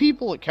 14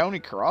 people at County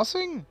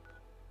Crossing?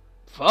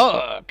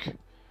 Fuck.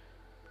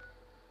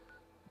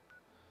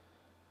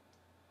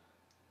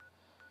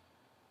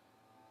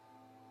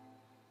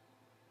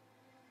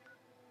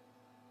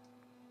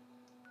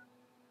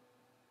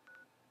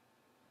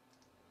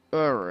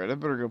 Alright, I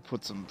better go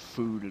put some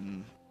food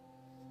in...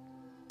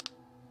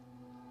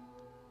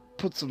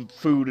 Put some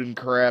food and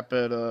crap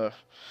at,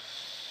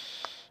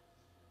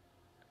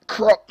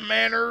 Krupp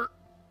Manor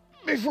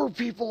before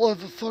people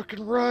have a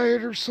fucking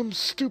riot or some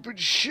stupid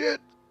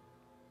shit.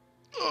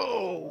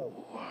 Oh.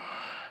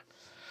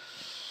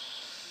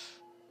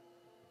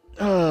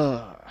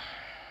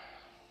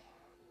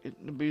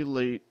 Getting to be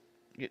late.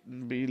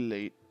 Getting to be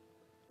late.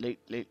 Late.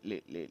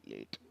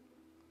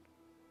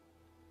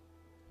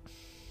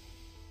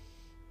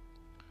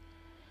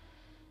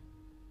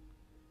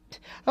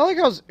 I like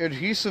how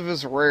adhesive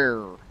is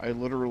rare. I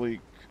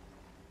literally...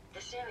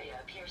 This area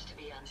appears to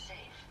be unsafe.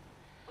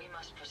 We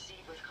must proceed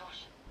with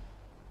caution.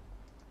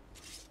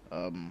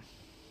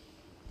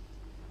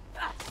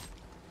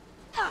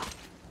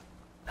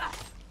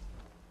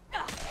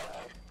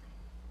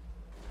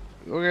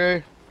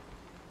 Okay.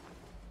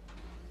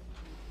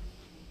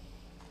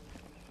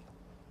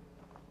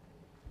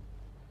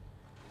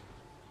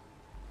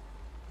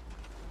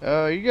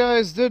 You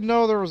guys did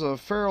know there was a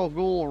feral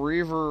ghoul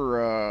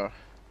reaver,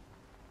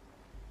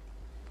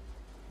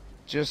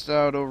 just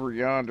out over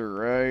yonder,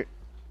 right?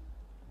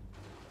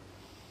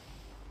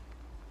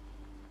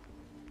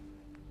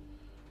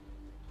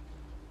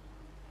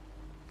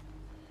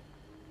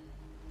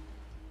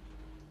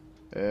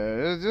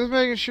 Just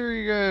making sure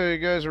you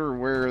guys are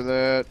aware of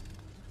that,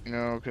 you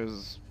know,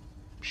 because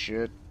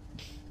shit.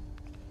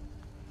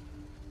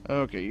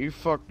 Okay, you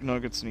fuck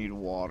nuggets need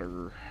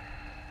water.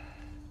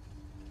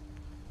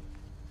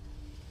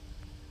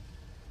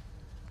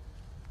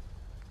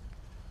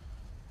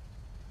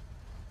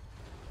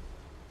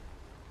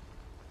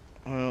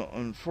 Well,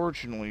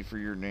 unfortunately for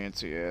your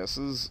Nancy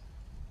asses,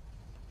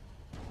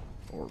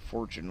 or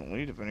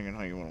fortunately, depending on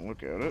how you want to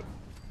look at it,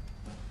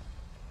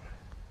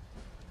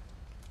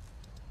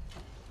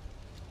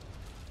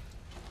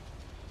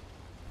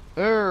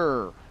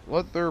 there,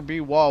 let there be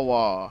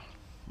Wawa,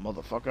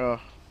 motherfucker.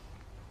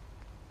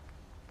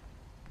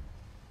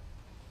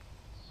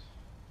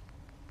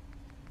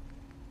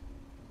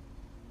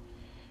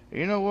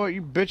 You know what?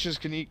 You bitches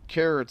can eat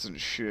carrots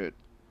and shit.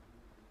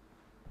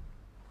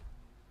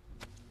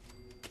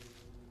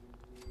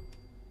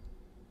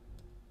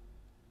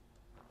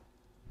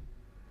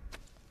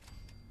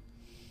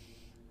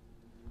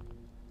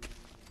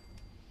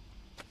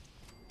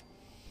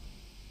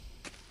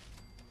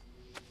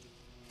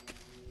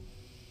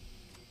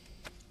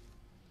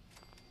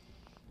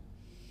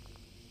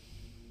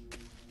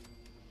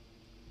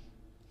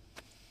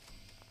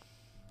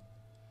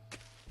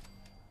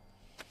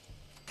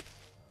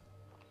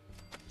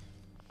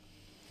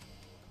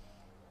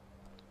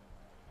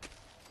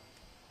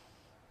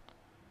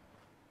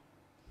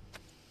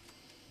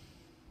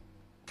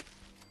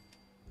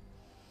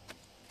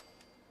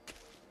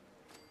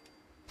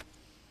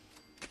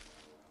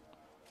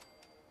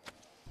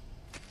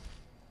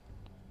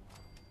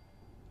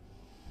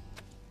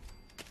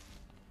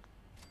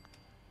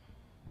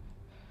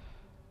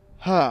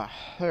 Ha,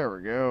 there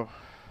we go.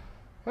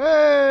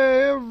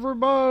 Hey,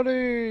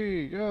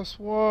 everybody! Guess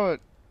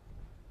what?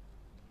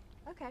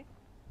 Okay.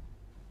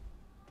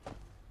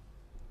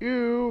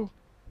 You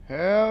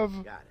have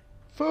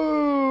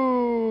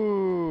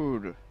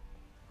food!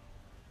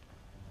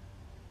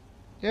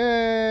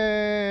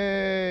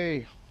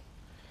 Yay!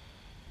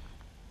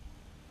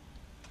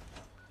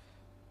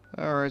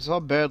 Alright, so how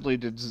badly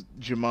did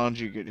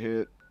Jumanji get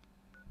hit?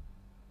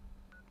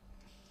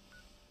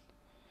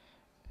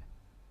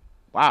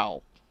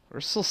 Wow,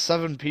 there's still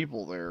 7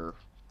 people there.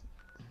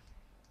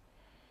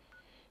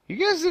 You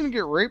guys didn't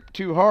get raped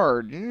too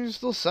hard. There's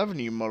still 7 of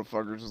you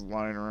motherfuckers just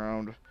lying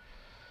around.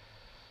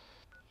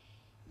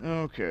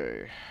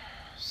 Okay,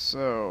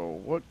 so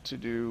what to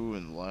do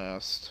in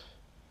last?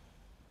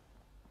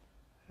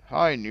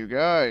 Hi, new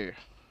guy.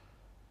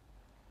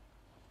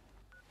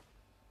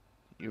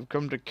 You've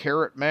come to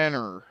Carrot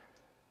Manor,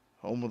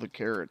 home of the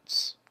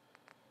carrots.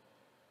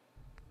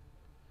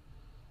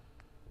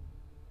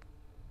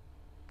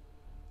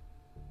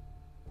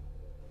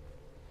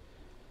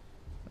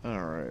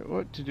 Alright,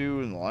 what to do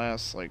in the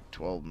last, like,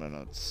 12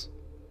 minutes?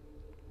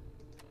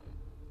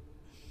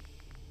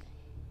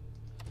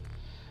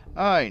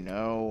 I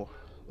know.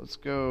 Let's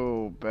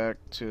go back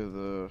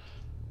to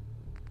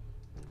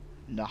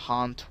the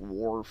Nahant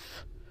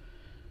Wharf.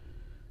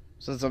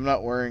 Since I'm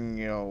not wearing,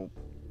 you know,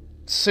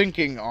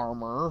 sinking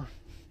armor,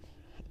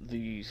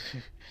 if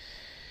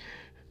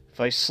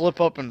I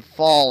slip up and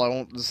fall, I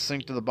won't just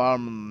sink to the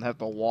bottom and have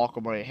to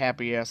walk my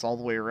happy ass all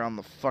the way around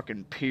the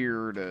fucking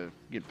pier to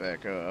get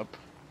back up.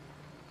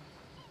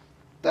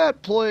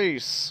 That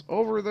place!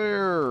 Over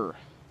there!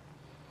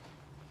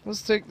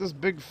 Let's take this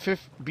big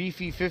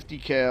beefy 50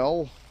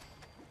 cal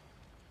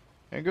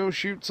and go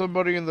shoot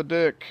somebody in the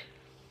dick.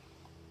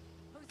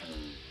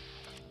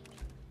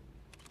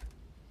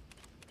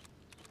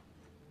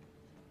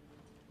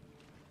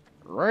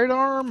 Right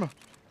arm?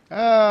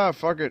 Ah,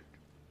 fuck it.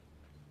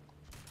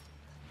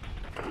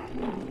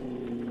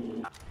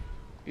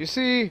 You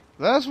see,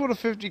 that's what a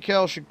 50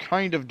 cal should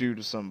kind of do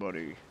to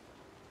somebody.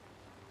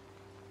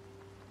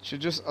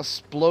 Should just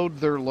explode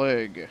their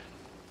leg.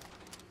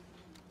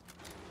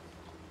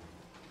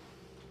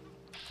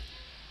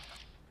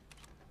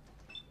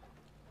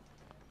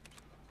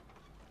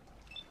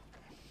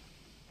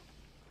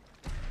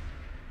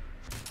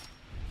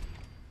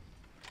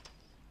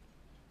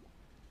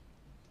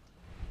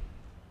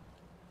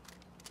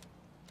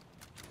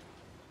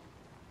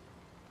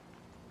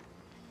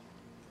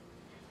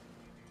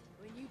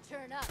 When you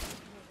turn up,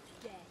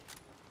 you're dead.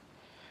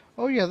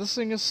 Oh yeah, this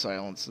thing is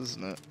silenced,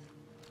 isn't it?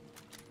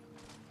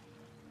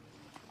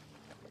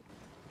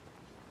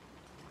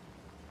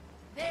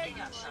 There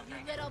you are, you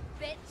little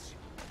bitch.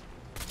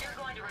 You're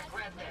going to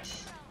regret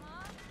this.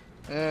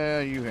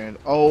 You hand.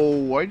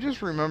 Oh, I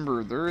just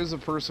remembered there is a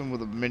person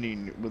with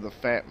a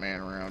fat man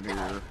around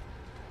here.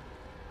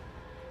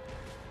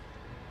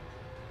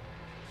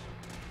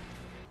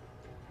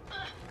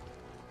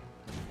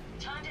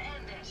 Time to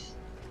end this.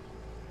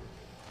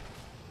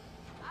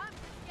 I'm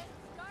just getting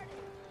started.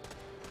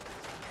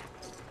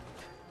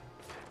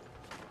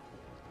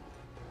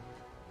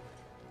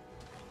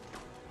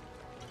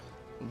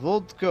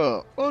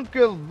 Vodka,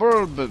 Uncle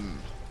Bourbon.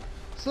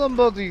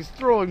 Somebody's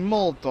throwing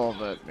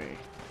Molotov at me.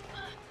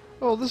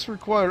 Oh, this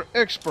requires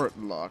expert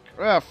luck.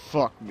 Ah,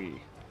 fuck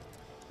me.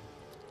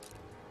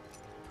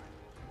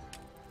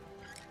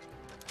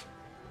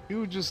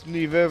 You just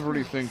leave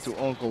everything to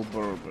Uncle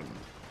Bourbon.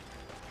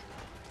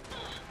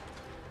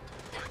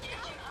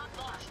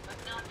 Lost, but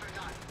not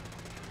forgotten.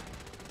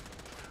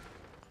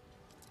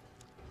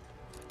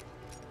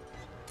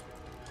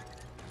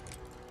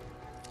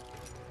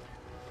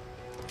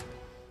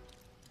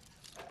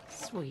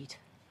 Sweet.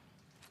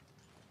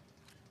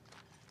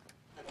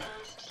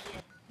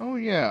 Oh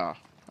yeah,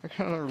 I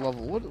got another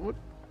level. What?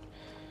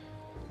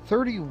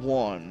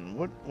 31.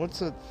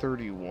 What's at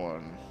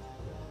 31?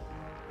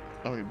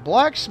 I mean,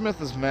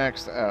 Blacksmith is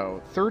maxed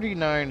out.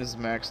 39 is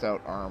maxed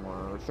out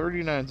armor.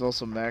 39 is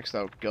also maxed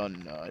out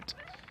gun nut.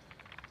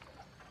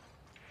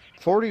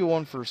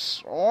 41 for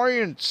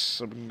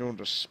science. I'm going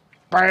to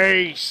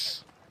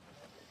space.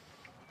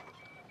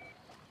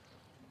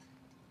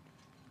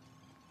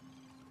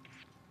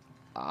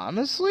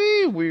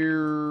 Honestly,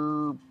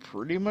 we're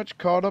pretty much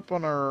caught up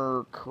on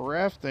our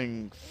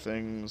crafting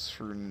things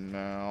for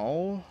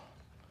now.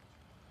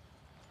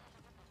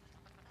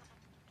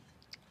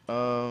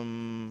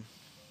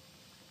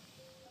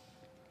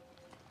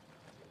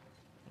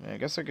 I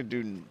guess I could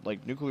do,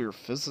 like, nuclear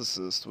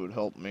physicist would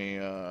help me,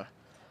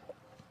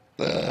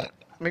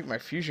 make my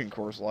fusion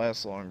cores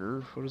last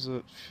longer. What is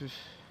it?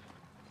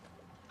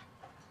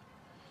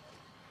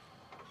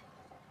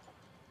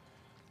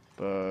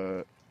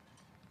 But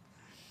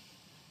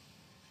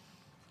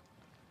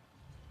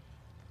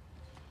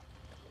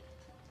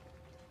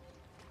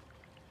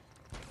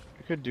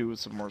I could do with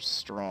some more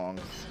strong.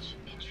 Such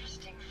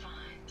interesting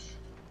finds.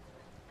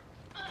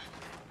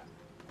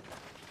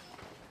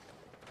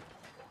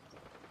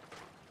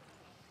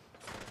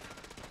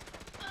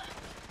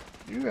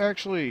 You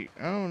actually,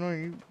 I don't know,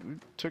 you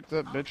took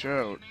that bitch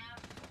out.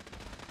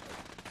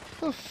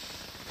 The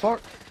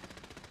fuck?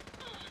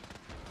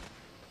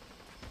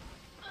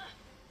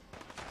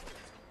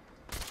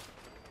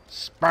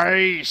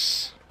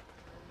 Space!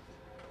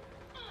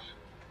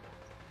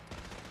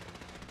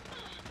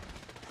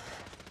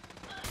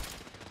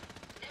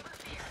 Never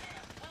fear,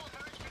 ma'am. We'll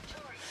emerge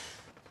victorious.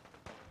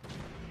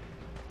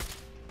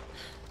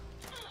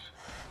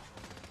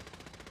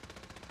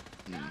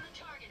 Found the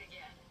target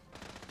again.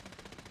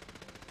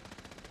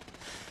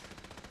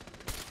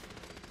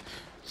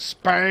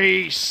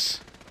 Space!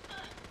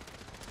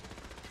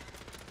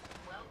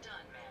 Well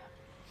done, ma'am.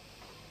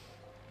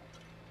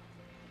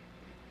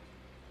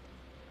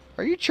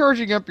 Are you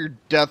charging up your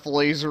death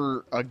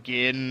laser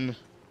again?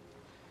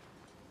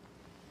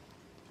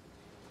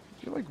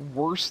 You're like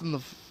worse than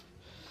the...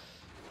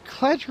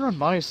 Glad you're on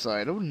my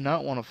side. I would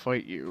not want to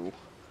fight you.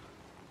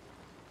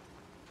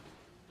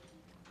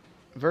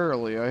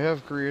 Verily, I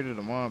have created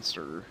a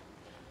monster.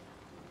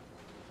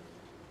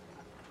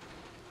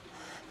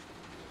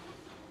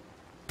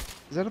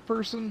 Is that a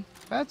person?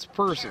 That's a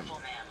person.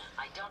 Careful, ma'am.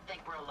 I don't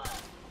think we're alone.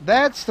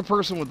 That's the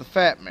person with the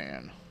fat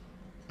man.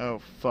 Oh,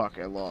 fuck,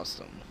 I lost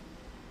him.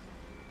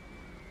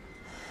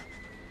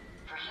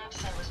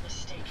 Perhaps I was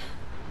mistaken.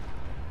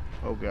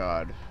 Oh,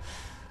 God.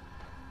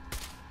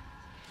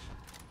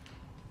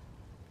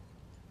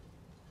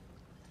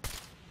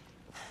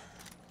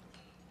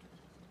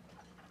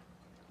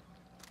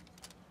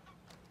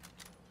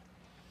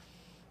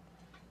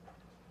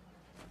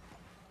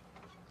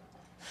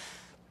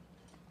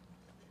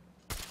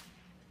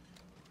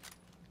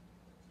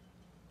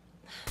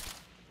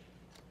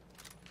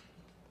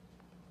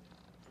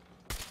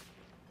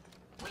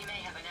 We may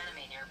have an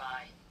enemy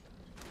nearby.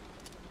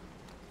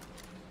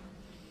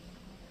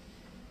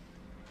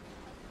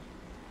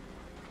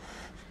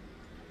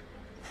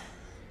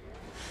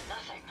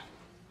 Nothing.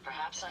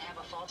 Perhaps I have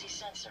a faulty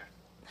sensor.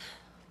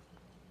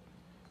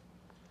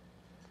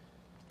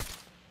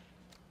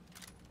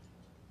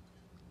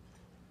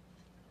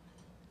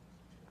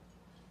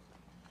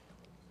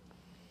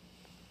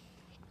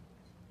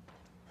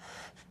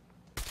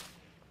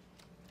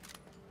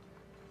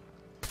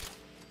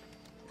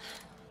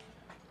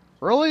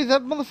 Really?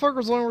 That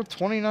motherfucker's only worth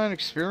 29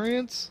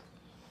 experience?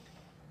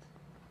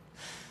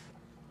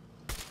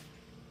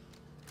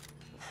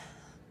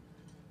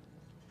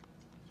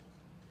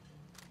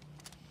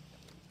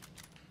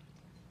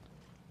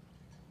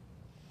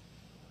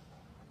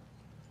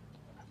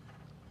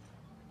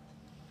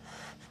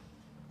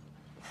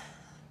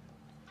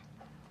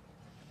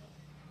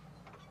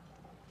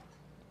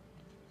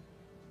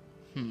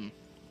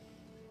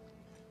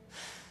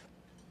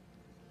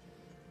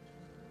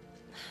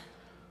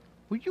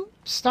 Will you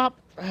stop?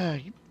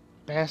 You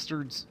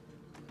bastards.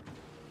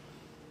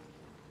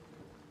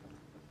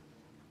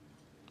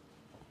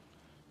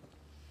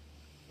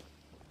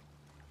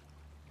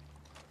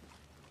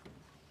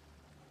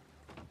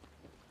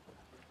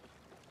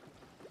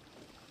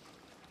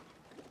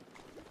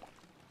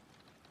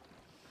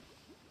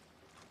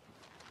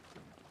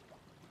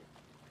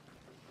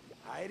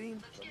 Hiding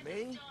from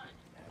me?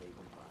 Not even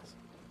possible.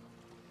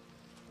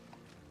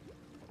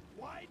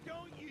 Why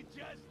don't you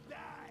just die?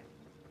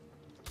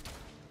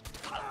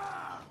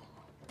 Ah!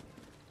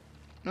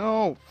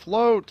 No,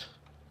 float.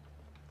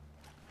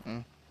 Huh.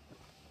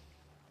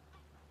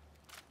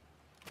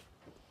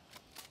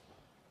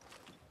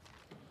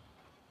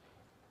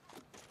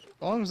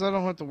 As long as I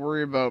don't have to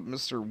worry about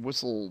Mr.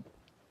 Whistle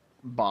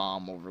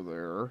Bomb over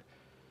there.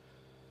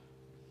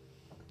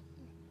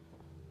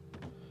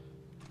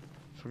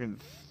 Fucking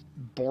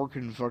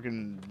barking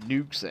fucking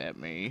nukes at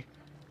me.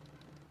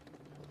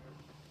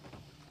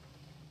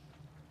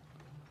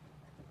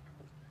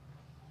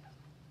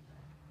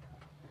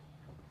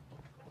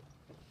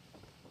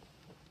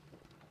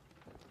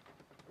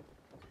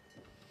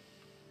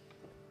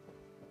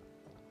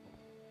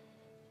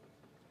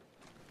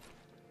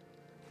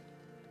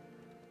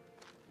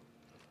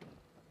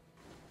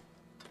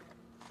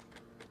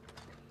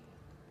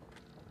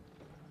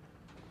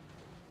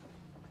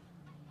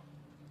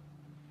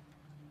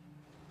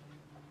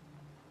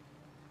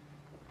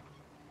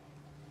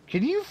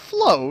 Can you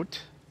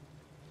float?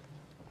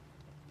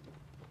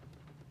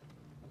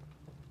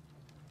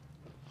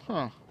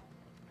 Huh.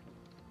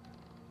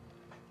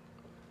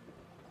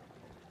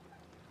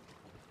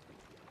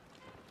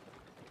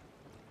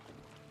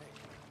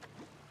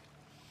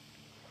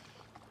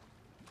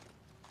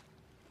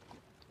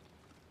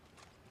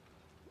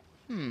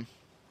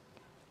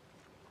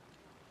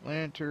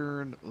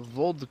 Lantern,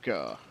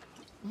 vodka.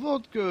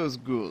 Vodka is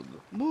good.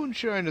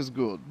 Moonshine is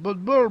good.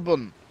 But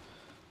bourbon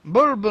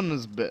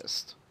is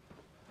best.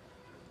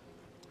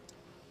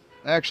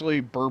 Actually,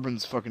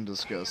 bourbon's fucking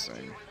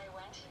disgusting.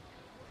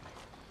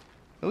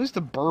 At least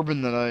the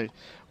bourbon that I...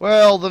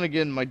 Well, then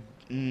again, my...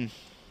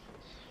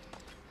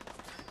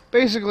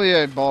 Basically,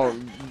 I bought...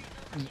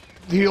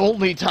 The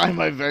only time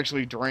I've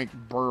actually drank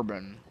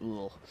bourbon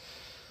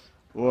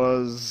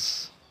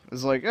was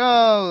like,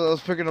 oh, I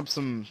was picking up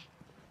some...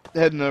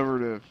 Heading over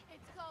to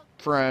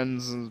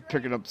friends and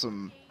picking up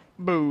some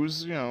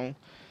booze, you know.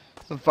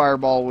 some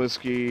Fireball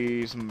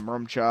whiskey, some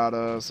rum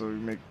chata, so we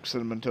make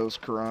Cinnamon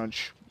Toast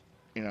Crunch,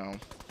 you know.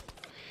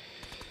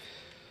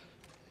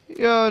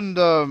 Yeah, and,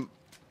 I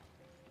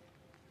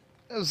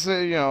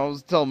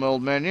was telling my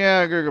old man, yeah,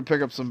 I gotta go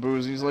pick up some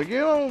booze. He's like, you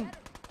know,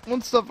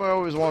 one stuff I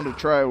always wanted to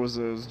try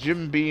was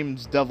Jim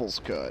Beam's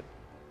Devil's Cut.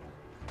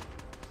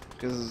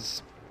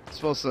 Because it's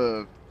supposed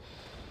to,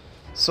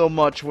 so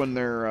much when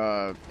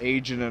they're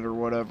aging it or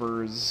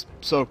whatever is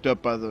soaked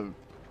up by the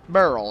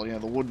barrel, you know,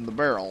 the wood in the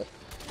barrel.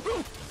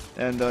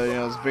 And, you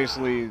know, it's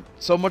basically,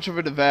 so much of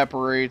it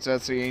evaporates,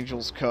 that's the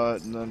Angel's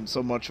Cut, and then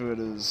so much of it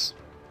is,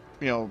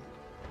 you know,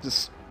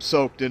 just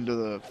soaked into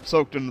the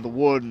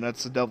wood, and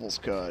that's the Devil's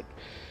Cut.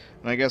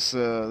 And I guess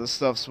this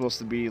stuff's supposed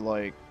to be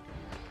like,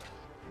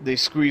 they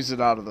squeeze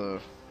it out of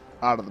the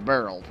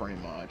barrel, pretty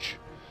much.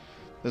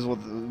 Is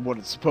what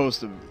it's supposed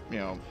to, you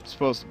know,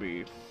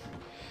 be.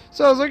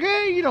 So I was like,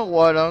 hey, you know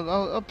what?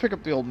 I'll pick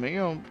up the old man. You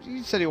know,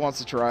 he said he wants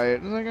to try it.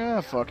 And I was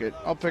like, fuck it.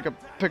 I'll pick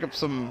up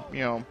some,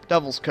 you know,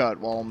 Devil's Cut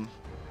while I'm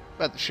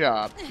at the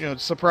shop. You know, to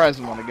surprise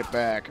him when I get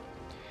back.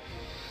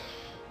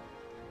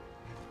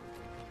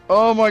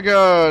 Oh my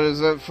god, is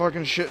that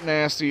fucking shit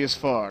nasty as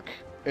fuck?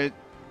 It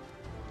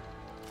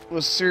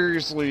was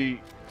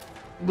seriously,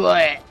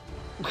 bleh.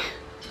 Did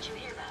you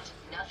hear that?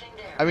 Nothing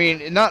there. I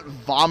mean, not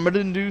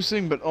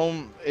vomit-inducing, but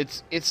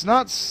it's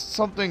not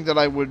something that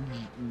I would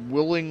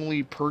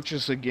willingly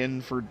purchase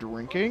again for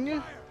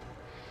drinking.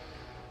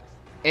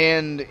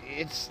 And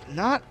it's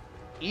not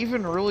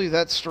even really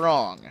that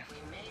strong.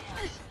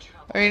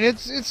 I mean,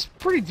 it's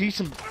pretty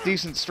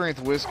decent strength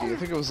whiskey. I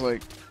think it was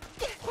like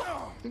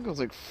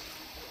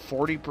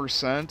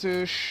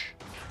 40%-ish.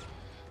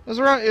 It was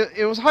around.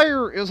 It was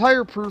higher. It was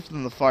higher proof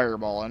than the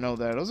Fireball. I know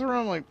that. It was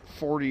around like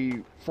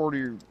 40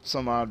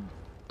 some odd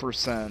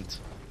percent.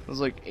 It was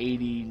like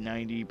 80,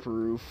 90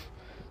 proof,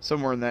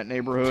 somewhere in that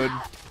neighborhood.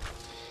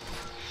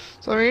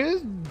 So I mean,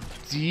 it's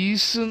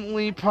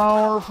decently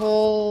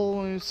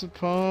powerful, I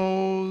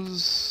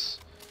suppose.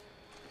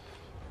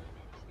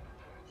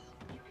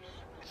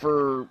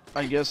 For,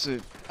 I guess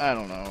it. I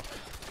don't know.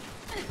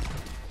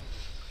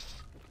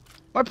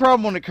 My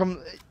problem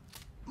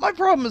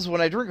is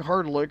when I drink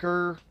hard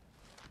liquor,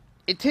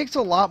 it takes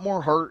a lot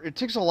more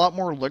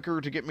liquor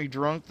to get me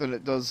drunk than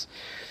it does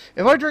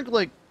if I drink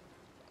like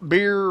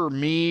beer or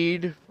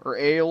mead or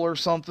ale or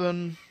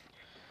something.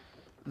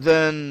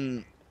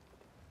 Then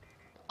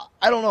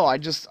I don't know, I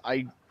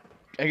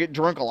get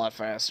drunk a lot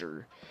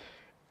faster.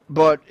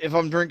 But if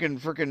I'm drinking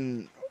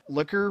frickin'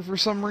 liquor for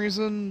some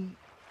reason,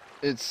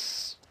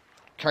 it's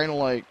kind of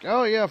like,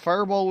 oh yeah,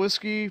 Fireball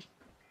whiskey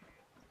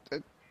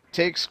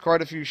takes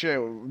quite a few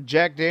shots.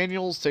 Jack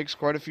Daniels takes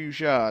quite a few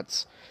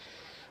shots.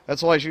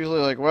 That's why it's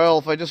usually like, well,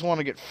 if I just want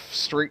to get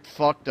straight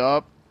fucked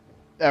up,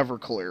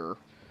 Everclear.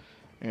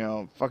 You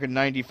know, fucking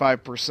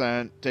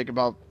 95%. Take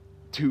about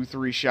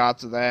 2-3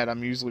 shots of that.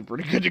 I'm usually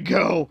pretty good to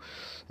go.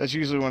 That's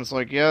usually when it's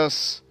like,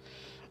 yes,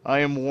 I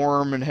am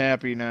warm and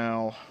happy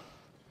now.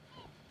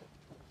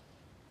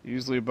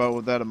 Usually about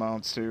what that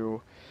amounts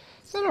to.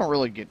 So I don't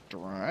really get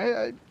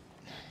drunk.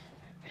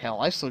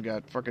 Hell, I still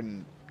got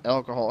fucking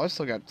alcohol. I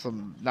still got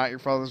some Not Your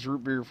Father's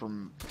root beer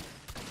from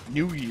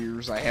New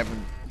Year's. I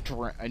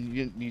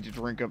didn't need to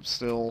drink up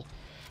still.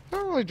 I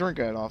don't really drink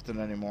that often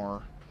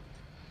anymore.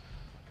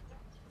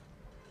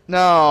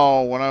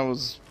 No, when I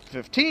was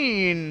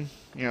 15,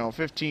 you know,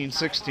 15,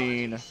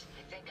 16.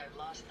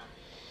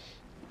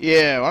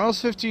 Yeah, when I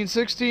was 15,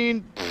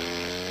 16,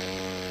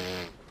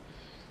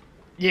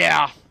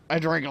 yeah, I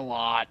drank a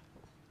lot.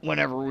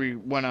 Whenever we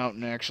went out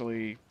and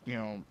actually, you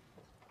know,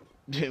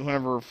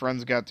 whenever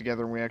friends got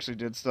together and we actually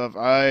did stuff,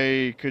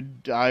 I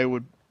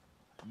would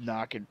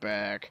knock it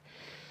back.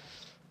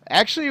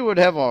 Actually, it would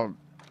have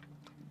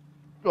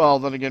well,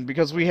 then again,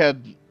 because we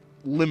had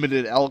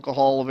limited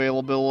alcohol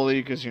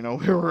availability, because, you know,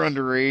 we were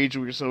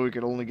underage, so we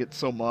could only get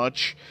so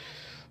much.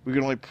 We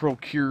could only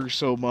procure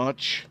so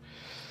much.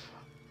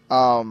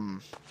 Yeah,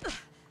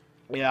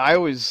 there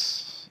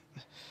was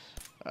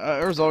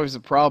always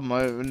a problem.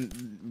 I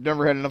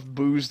never had enough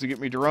booze to get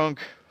me drunk.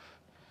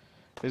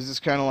 It's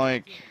just kind of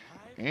like,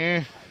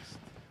 eh.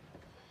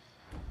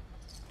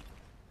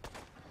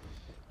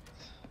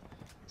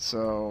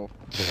 So,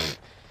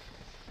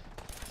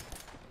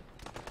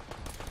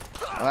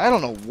 I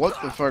don't know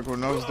what the fuck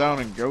when I was down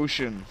in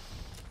Goshen,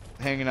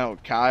 hanging out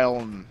with Kyle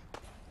and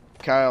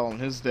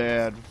his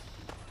dad.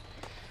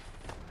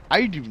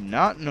 I do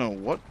not know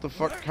what the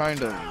fuck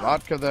kind of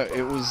vodka that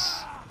it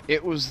was.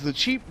 It was the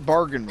cheap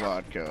bargain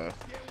vodka,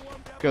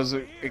 because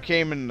it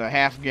came in the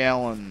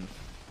half-gallon,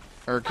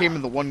 or it came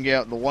in the one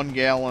gallon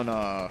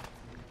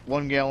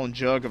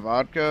jug of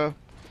vodka.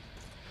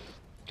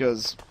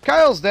 Because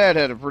Kyle's dad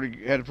had a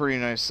pretty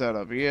nice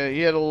setup. He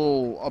had a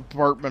little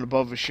apartment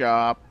above the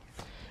shop,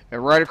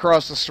 and right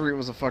across the street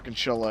was a fucking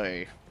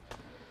chalet.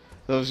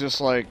 So it was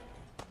just like,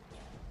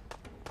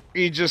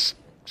 he just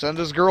send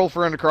his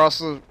girlfriend across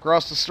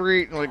the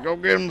street and like, go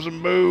get him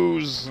some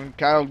booze, and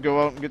Kyle would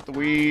go out and get the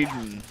weed,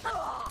 and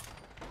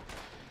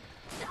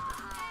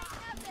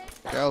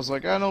Kyle's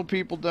like, I know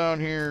people down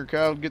here.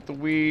 Kyle would get the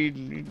weed,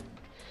 and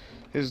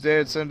His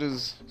dad sent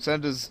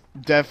his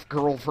deaf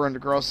girlfriend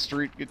across the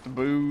street to get the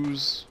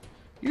booze.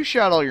 You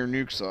shot all your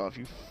nukes off,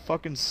 you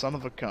fucking son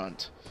of a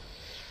cunt.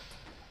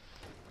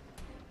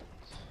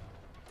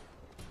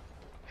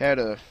 Had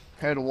a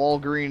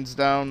Walgreens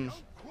down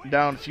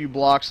a few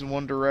blocks in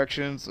one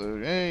direction, so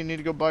hey, you need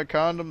to go buy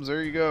condoms,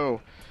 there you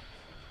go.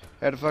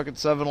 Had a fucking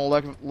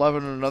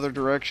 7-Eleven in another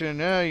direction.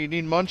 Yeah, you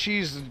need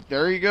munchies,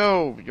 there you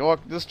go. You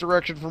walk this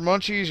direction for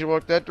munchies, you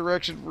walk that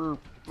direction for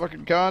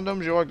fucking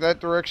condoms, you walk that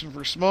direction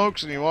for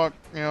smokes, and you walk,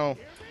 you know,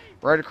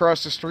 right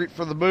across the street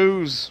for the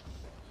booze.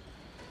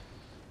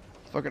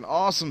 Fucking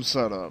awesome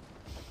setup.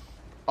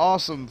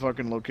 Awesome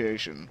fucking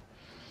location.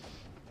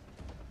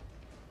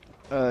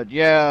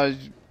 Yeah,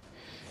 you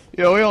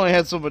know, we only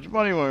had so much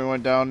money when we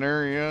went down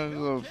there, you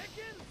know,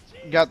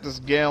 so got this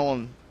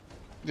gallon,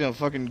 you know,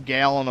 fucking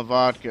gallon of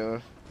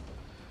vodka.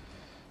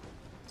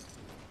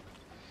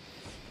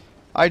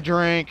 I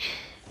drank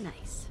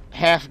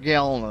half a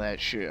gallon of that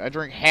shit. I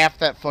drank half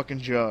that fucking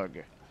jug.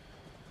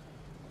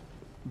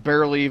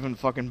 Barely even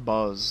fucking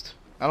buzzed.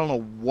 I don't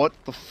know what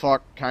the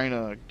fuck kind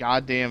of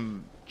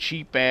goddamn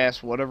cheap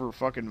ass whatever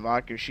fucking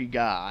vodka she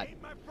got.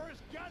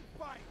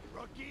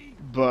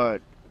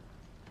 But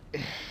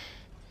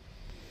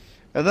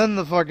and then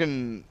the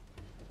fucking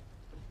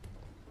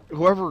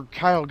whoever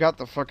Kyle got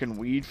the fucking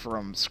weed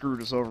from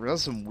screwed us over.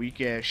 That's some weak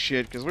ass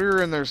shit, because we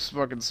were in there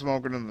fucking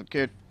smoking in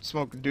the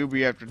smoking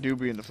doobie after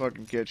doobie in the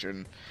fucking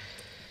kitchen.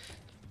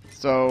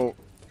 So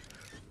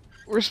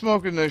we're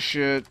smoking this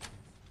shit.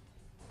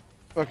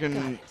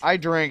 Fucking I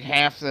drank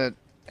half the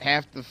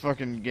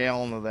fucking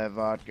gallon of that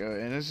vodka,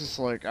 and it's just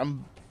like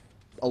I'm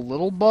a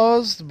little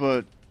buzzed,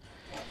 but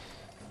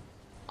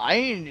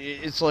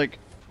it's like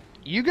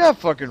you got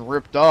fucking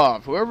ripped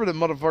off. Whoever the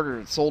motherfucker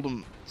that sold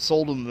him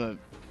the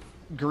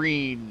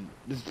green,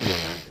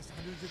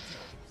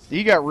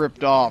 he got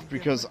ripped off,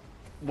 because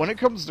when it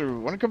comes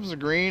to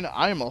green,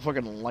 I am a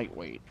fucking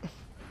lightweight.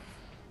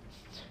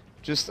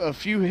 Just a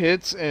few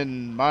hits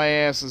and my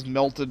ass is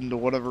melted into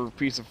whatever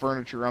piece of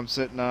furniture I'm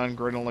sitting on,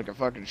 grinning like a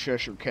fucking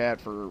Cheshire cat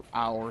for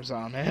hours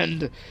on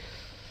end.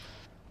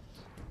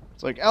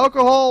 It's like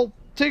alcohol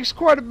takes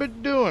quite a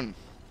bit doing.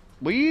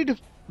 Weed?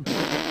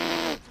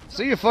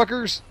 See ya,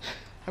 fuckers.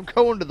 I'm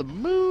going to the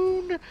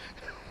moon.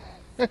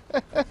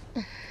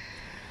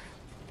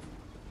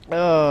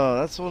 Oh,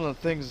 that's one of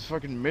the things.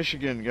 Fucking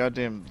Michigan,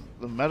 goddamn,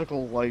 the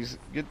medical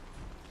license.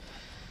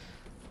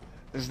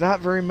 There's not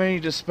very many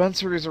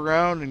dispensaries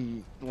around,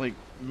 and like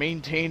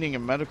maintaining a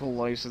medical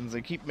license, they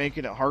keep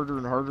making it harder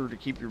and harder to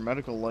keep your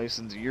medical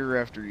license year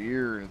after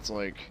year. And it's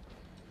like,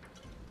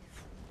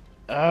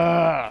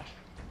 and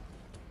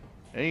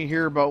you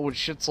hear about what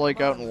shit's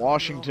like out in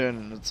Washington,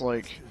 and it's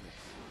like,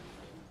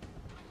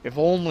 if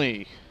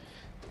only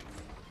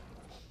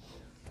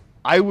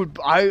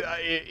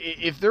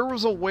if there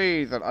was a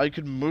way that I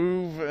could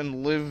move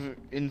and live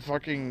in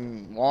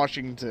fucking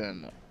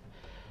Washington,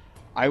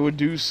 I would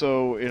do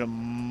so in a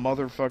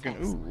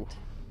motherfucking... Ooh.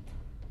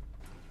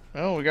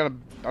 Oh, we got a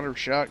better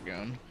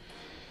shotgun.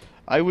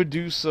 I would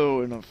do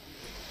so in a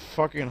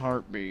fucking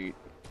heartbeat.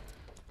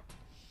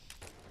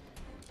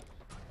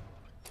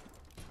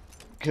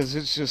 Because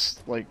it's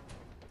just, like,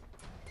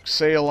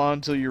 sail on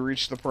till you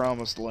reach the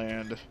promised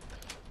land.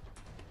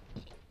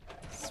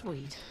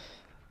 Sweet.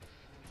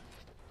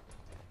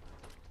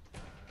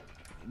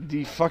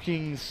 The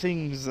fucking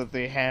things that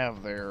they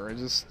have there,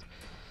 it's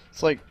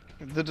like,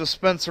 the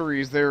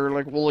dispensaries, they're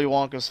like Willy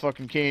Wonka's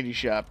fucking candy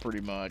shop,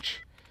 pretty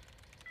much.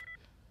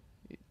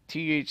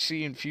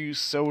 THC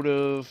infused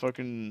soda,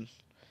 fucking...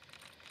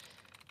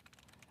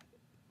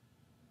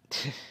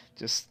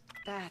 just...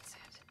 That's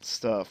it.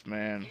 Stuff,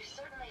 man. You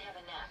certainly have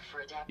a knack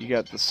for adapting. You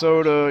got the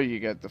soda, you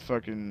got the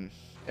fucking...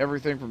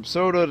 everything from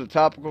soda to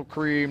topical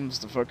creams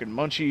to fucking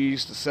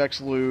munchies to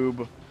sex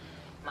lube.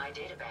 My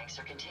databanks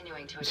are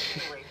continuing to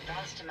accumulate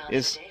vast amounts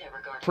It's of data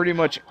regarding pretty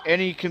much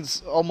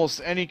almost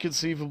any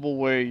conceivable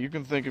way you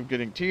can think of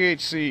getting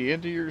THC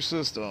into your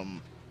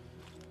system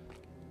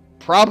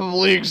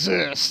probably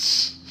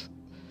exists.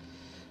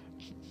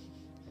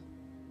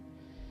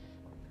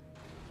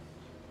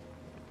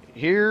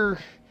 Here,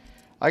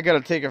 I gotta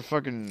take a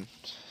fucking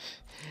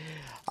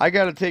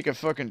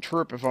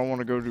trip if I want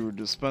to go to a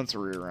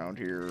dispensary around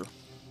here.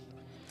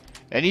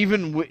 And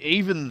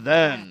even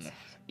then,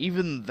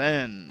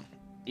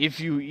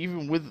 if you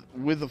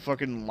with a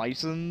fucking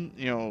license,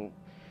 you know,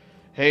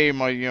 hey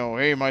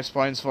my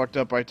spine's fucked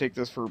up, I take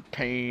this for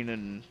pain,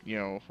 and you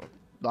know,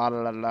 la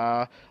la la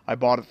la, I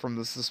bought it from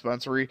this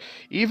dispensary.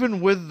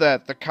 Even with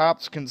that, the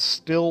cops can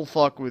still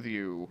fuck with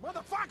you.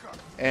 Motherfucker!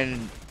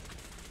 And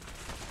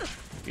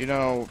you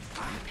know,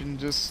 you can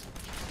just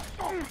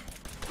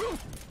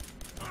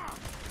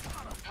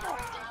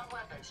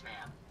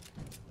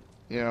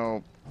you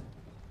know,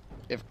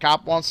 if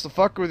cop wants to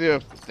fuck with you,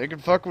 they can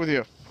fuck with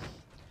you.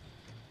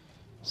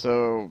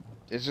 So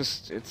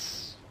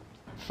it's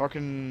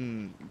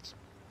fucking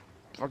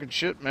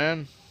shit,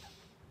 man.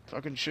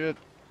 Fucking shit.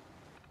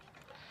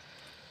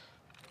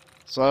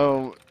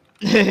 So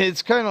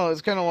it's kind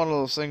of one of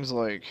those things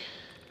like,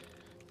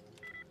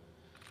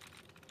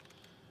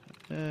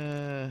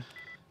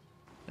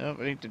 Nope,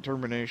 it ain't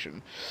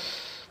determination.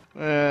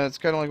 It's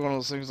kind of like one of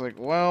those things like,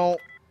 well...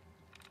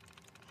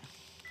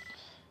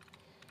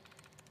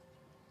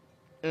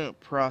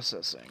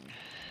 processing.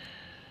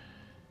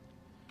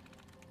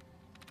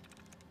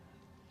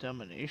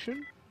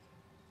 Domination?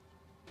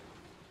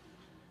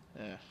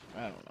 I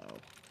don't know.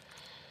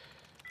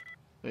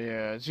 But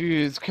yeah,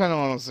 gee, it's kind of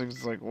one of those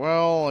things like,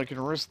 well, I can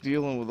risk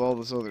dealing with all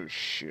this other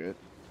shit.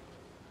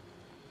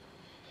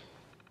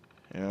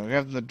 You know,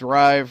 having to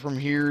drive from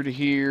here to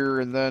here,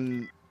 and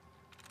then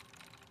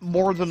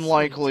more than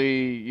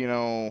likely, you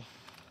know,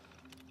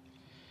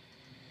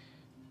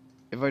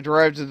 if I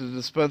drive to the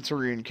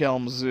dispensary in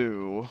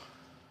Kalamazoo,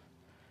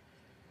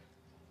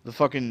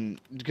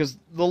 because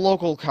the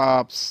local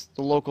cops,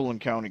 the local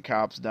and county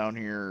cops down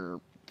here are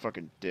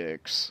fucking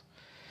dicks.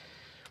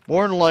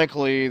 More than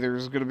likely,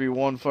 there's gonna be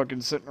one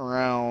fucking sitting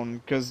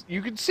around, because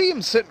you can see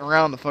him sitting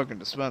around the fucking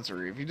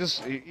dispensary.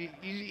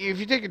 If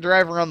you take a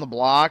drive around the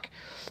block,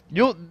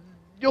 you'll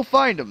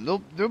find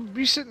them. They'll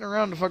be sitting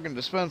around the fucking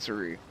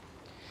dispensary.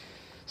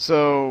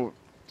 So,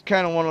 it's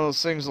kind of one of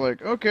those things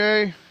like,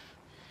 okay,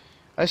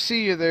 I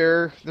see you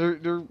there.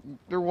 They're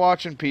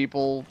watching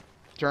people,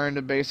 trying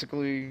to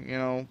basically, you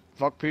know,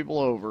 fuck people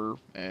over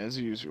as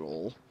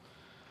usual.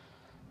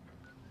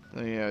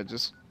 Yeah,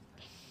 just.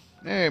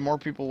 Hey, more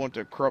people went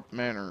to Krupp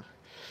Manor.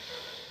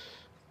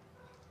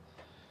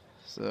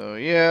 So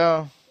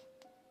yeah,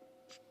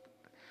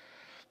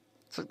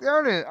 so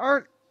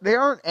they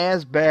aren't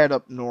as bad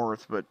up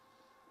north, but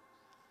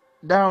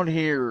down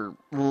here,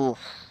 oof,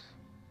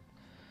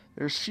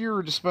 there's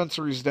fewer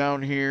dispensaries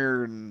down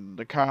here, and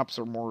the cops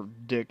are more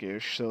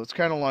dickish. So it's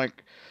kind of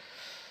like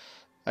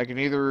I can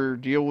either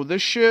deal with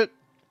this shit,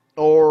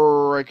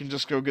 or I can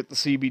just go get the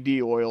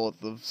CBD oil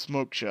at the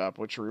smoke shop,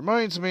 which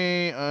reminds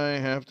me, I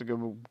have to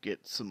go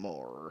get some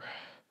more.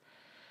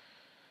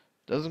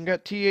 Doesn't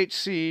got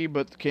THC,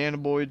 but the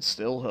cannabinoids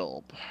still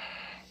help.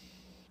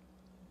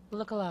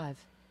 Look alive.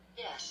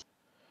 Yes.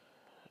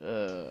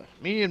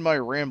 Me and my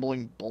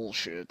rambling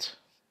bullshit.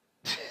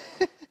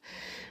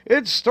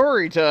 It's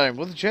story time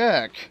with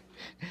Jack.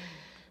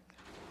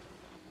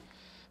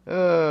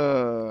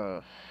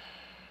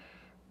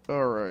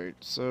 Alright,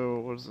 so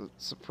what is it?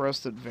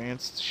 Suppressed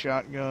advanced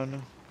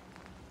shotgun.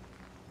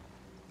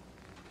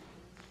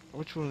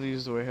 Which one of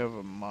these do I have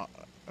a mod?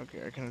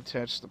 Okay, I can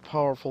attach the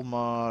powerful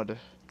mod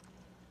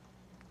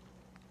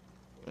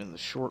and the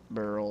short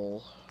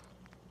barrel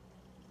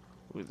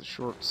with the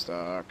short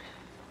stock.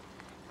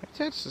 Can I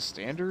attach the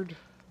standard?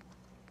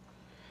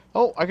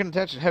 Oh, I can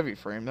attach a heavy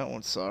frame. That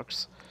one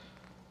sucks.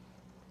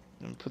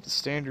 And put the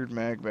standard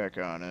mag back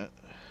on it.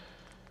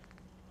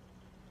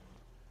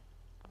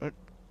 What?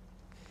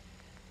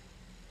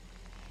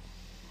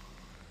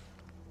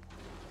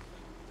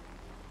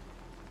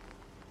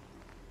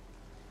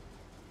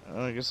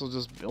 I guess I'll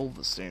just build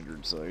the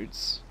standard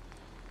sights.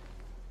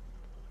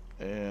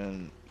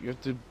 And you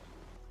have to...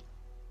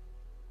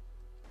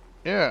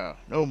 Yeah,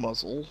 no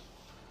muzzle.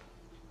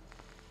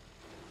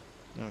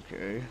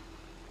 Okay.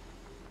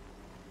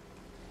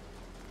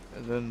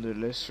 And then the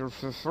lesser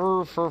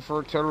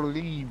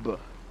Terlib.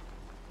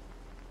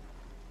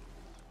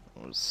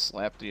 I'll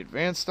slap the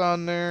advanced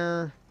on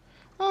there.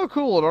 Oh,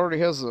 cool! It already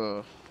has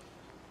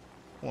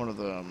one of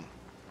them.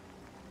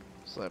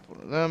 Slap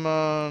one of them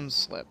on.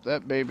 Slap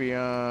that baby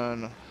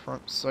on.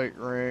 Front sight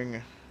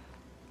ring.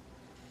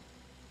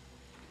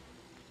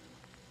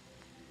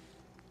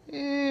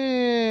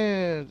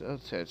 And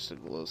attach the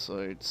glow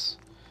sights.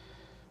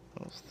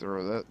 I'll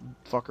throw that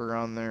fucker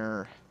on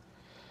there.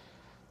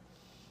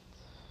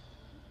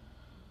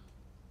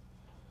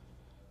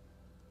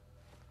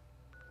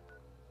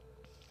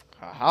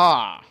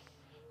 Haha!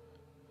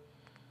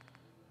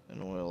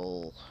 And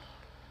we'll...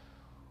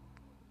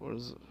 What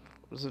is it?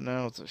 What is it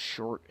now? It's a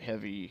short,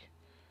 heavy...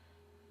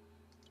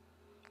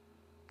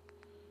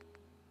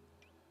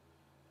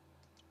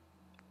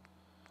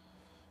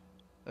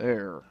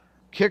 There.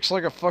 Kicks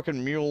like a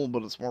fucking mule,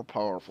 but it's more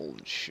powerful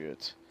than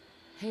shit.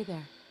 Hey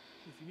there.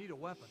 If you need a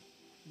weapon,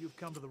 you've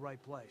come to the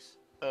right place.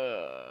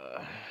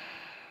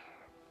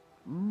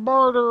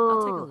 Barter!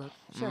 I'll take a look.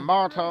 Sure.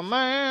 Barter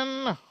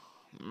man!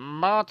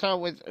 Barter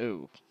with...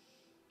 Ooh.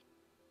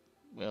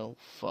 Well,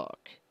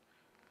 fuck.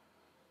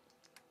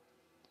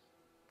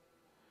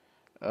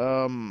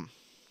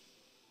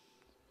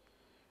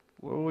 What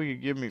will you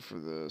give me for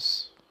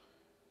this?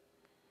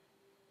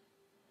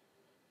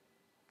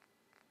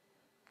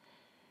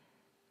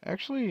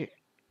 Actually,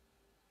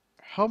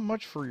 how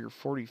much for your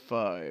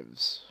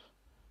 45s?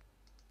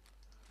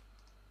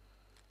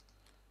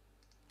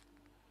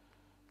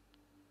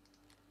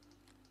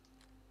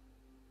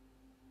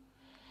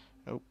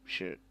 Oh,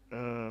 shit.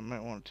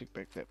 Might want to take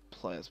back that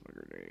plasma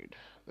grenade.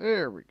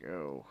 There we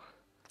go.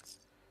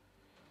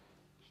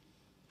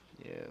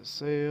 Yeah,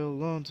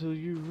 sail on till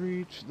you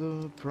reach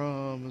the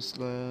promised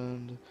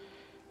land.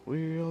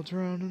 We all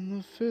drown in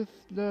the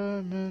fifth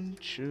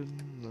dimension,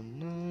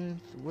 the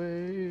ninth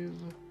wave.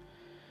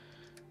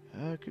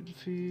 I can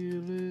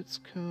feel it's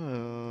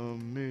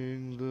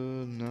coming,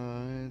 the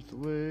ninth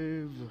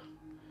wave.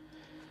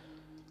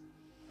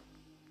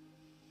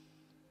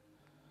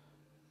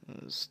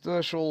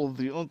 Special of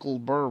the Uncle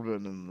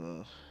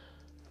Bourbon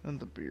and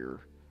the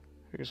beer.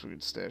 I guess we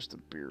could stash the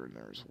beer in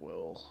there as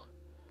well.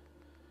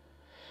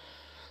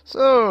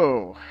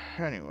 So,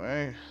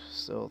 anyway,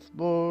 Stealth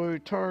Boy,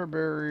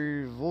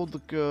 Tarberry,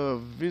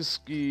 vodka,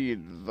 whiskey,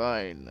 and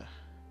wine.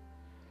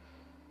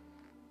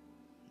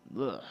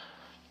 Ugh.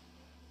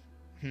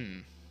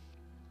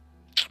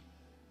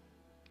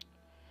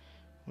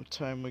 What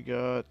time we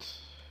got?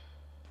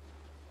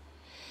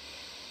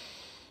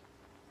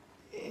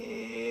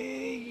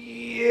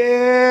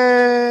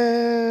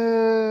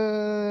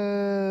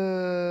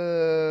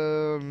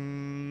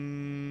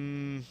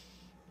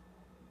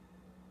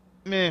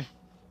 Meh.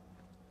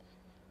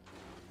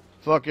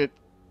 Fuck it.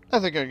 I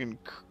think I can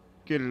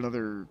get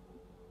another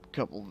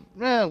couple,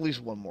 at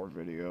least one more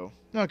video.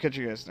 I'll catch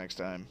you guys next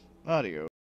time. Adios.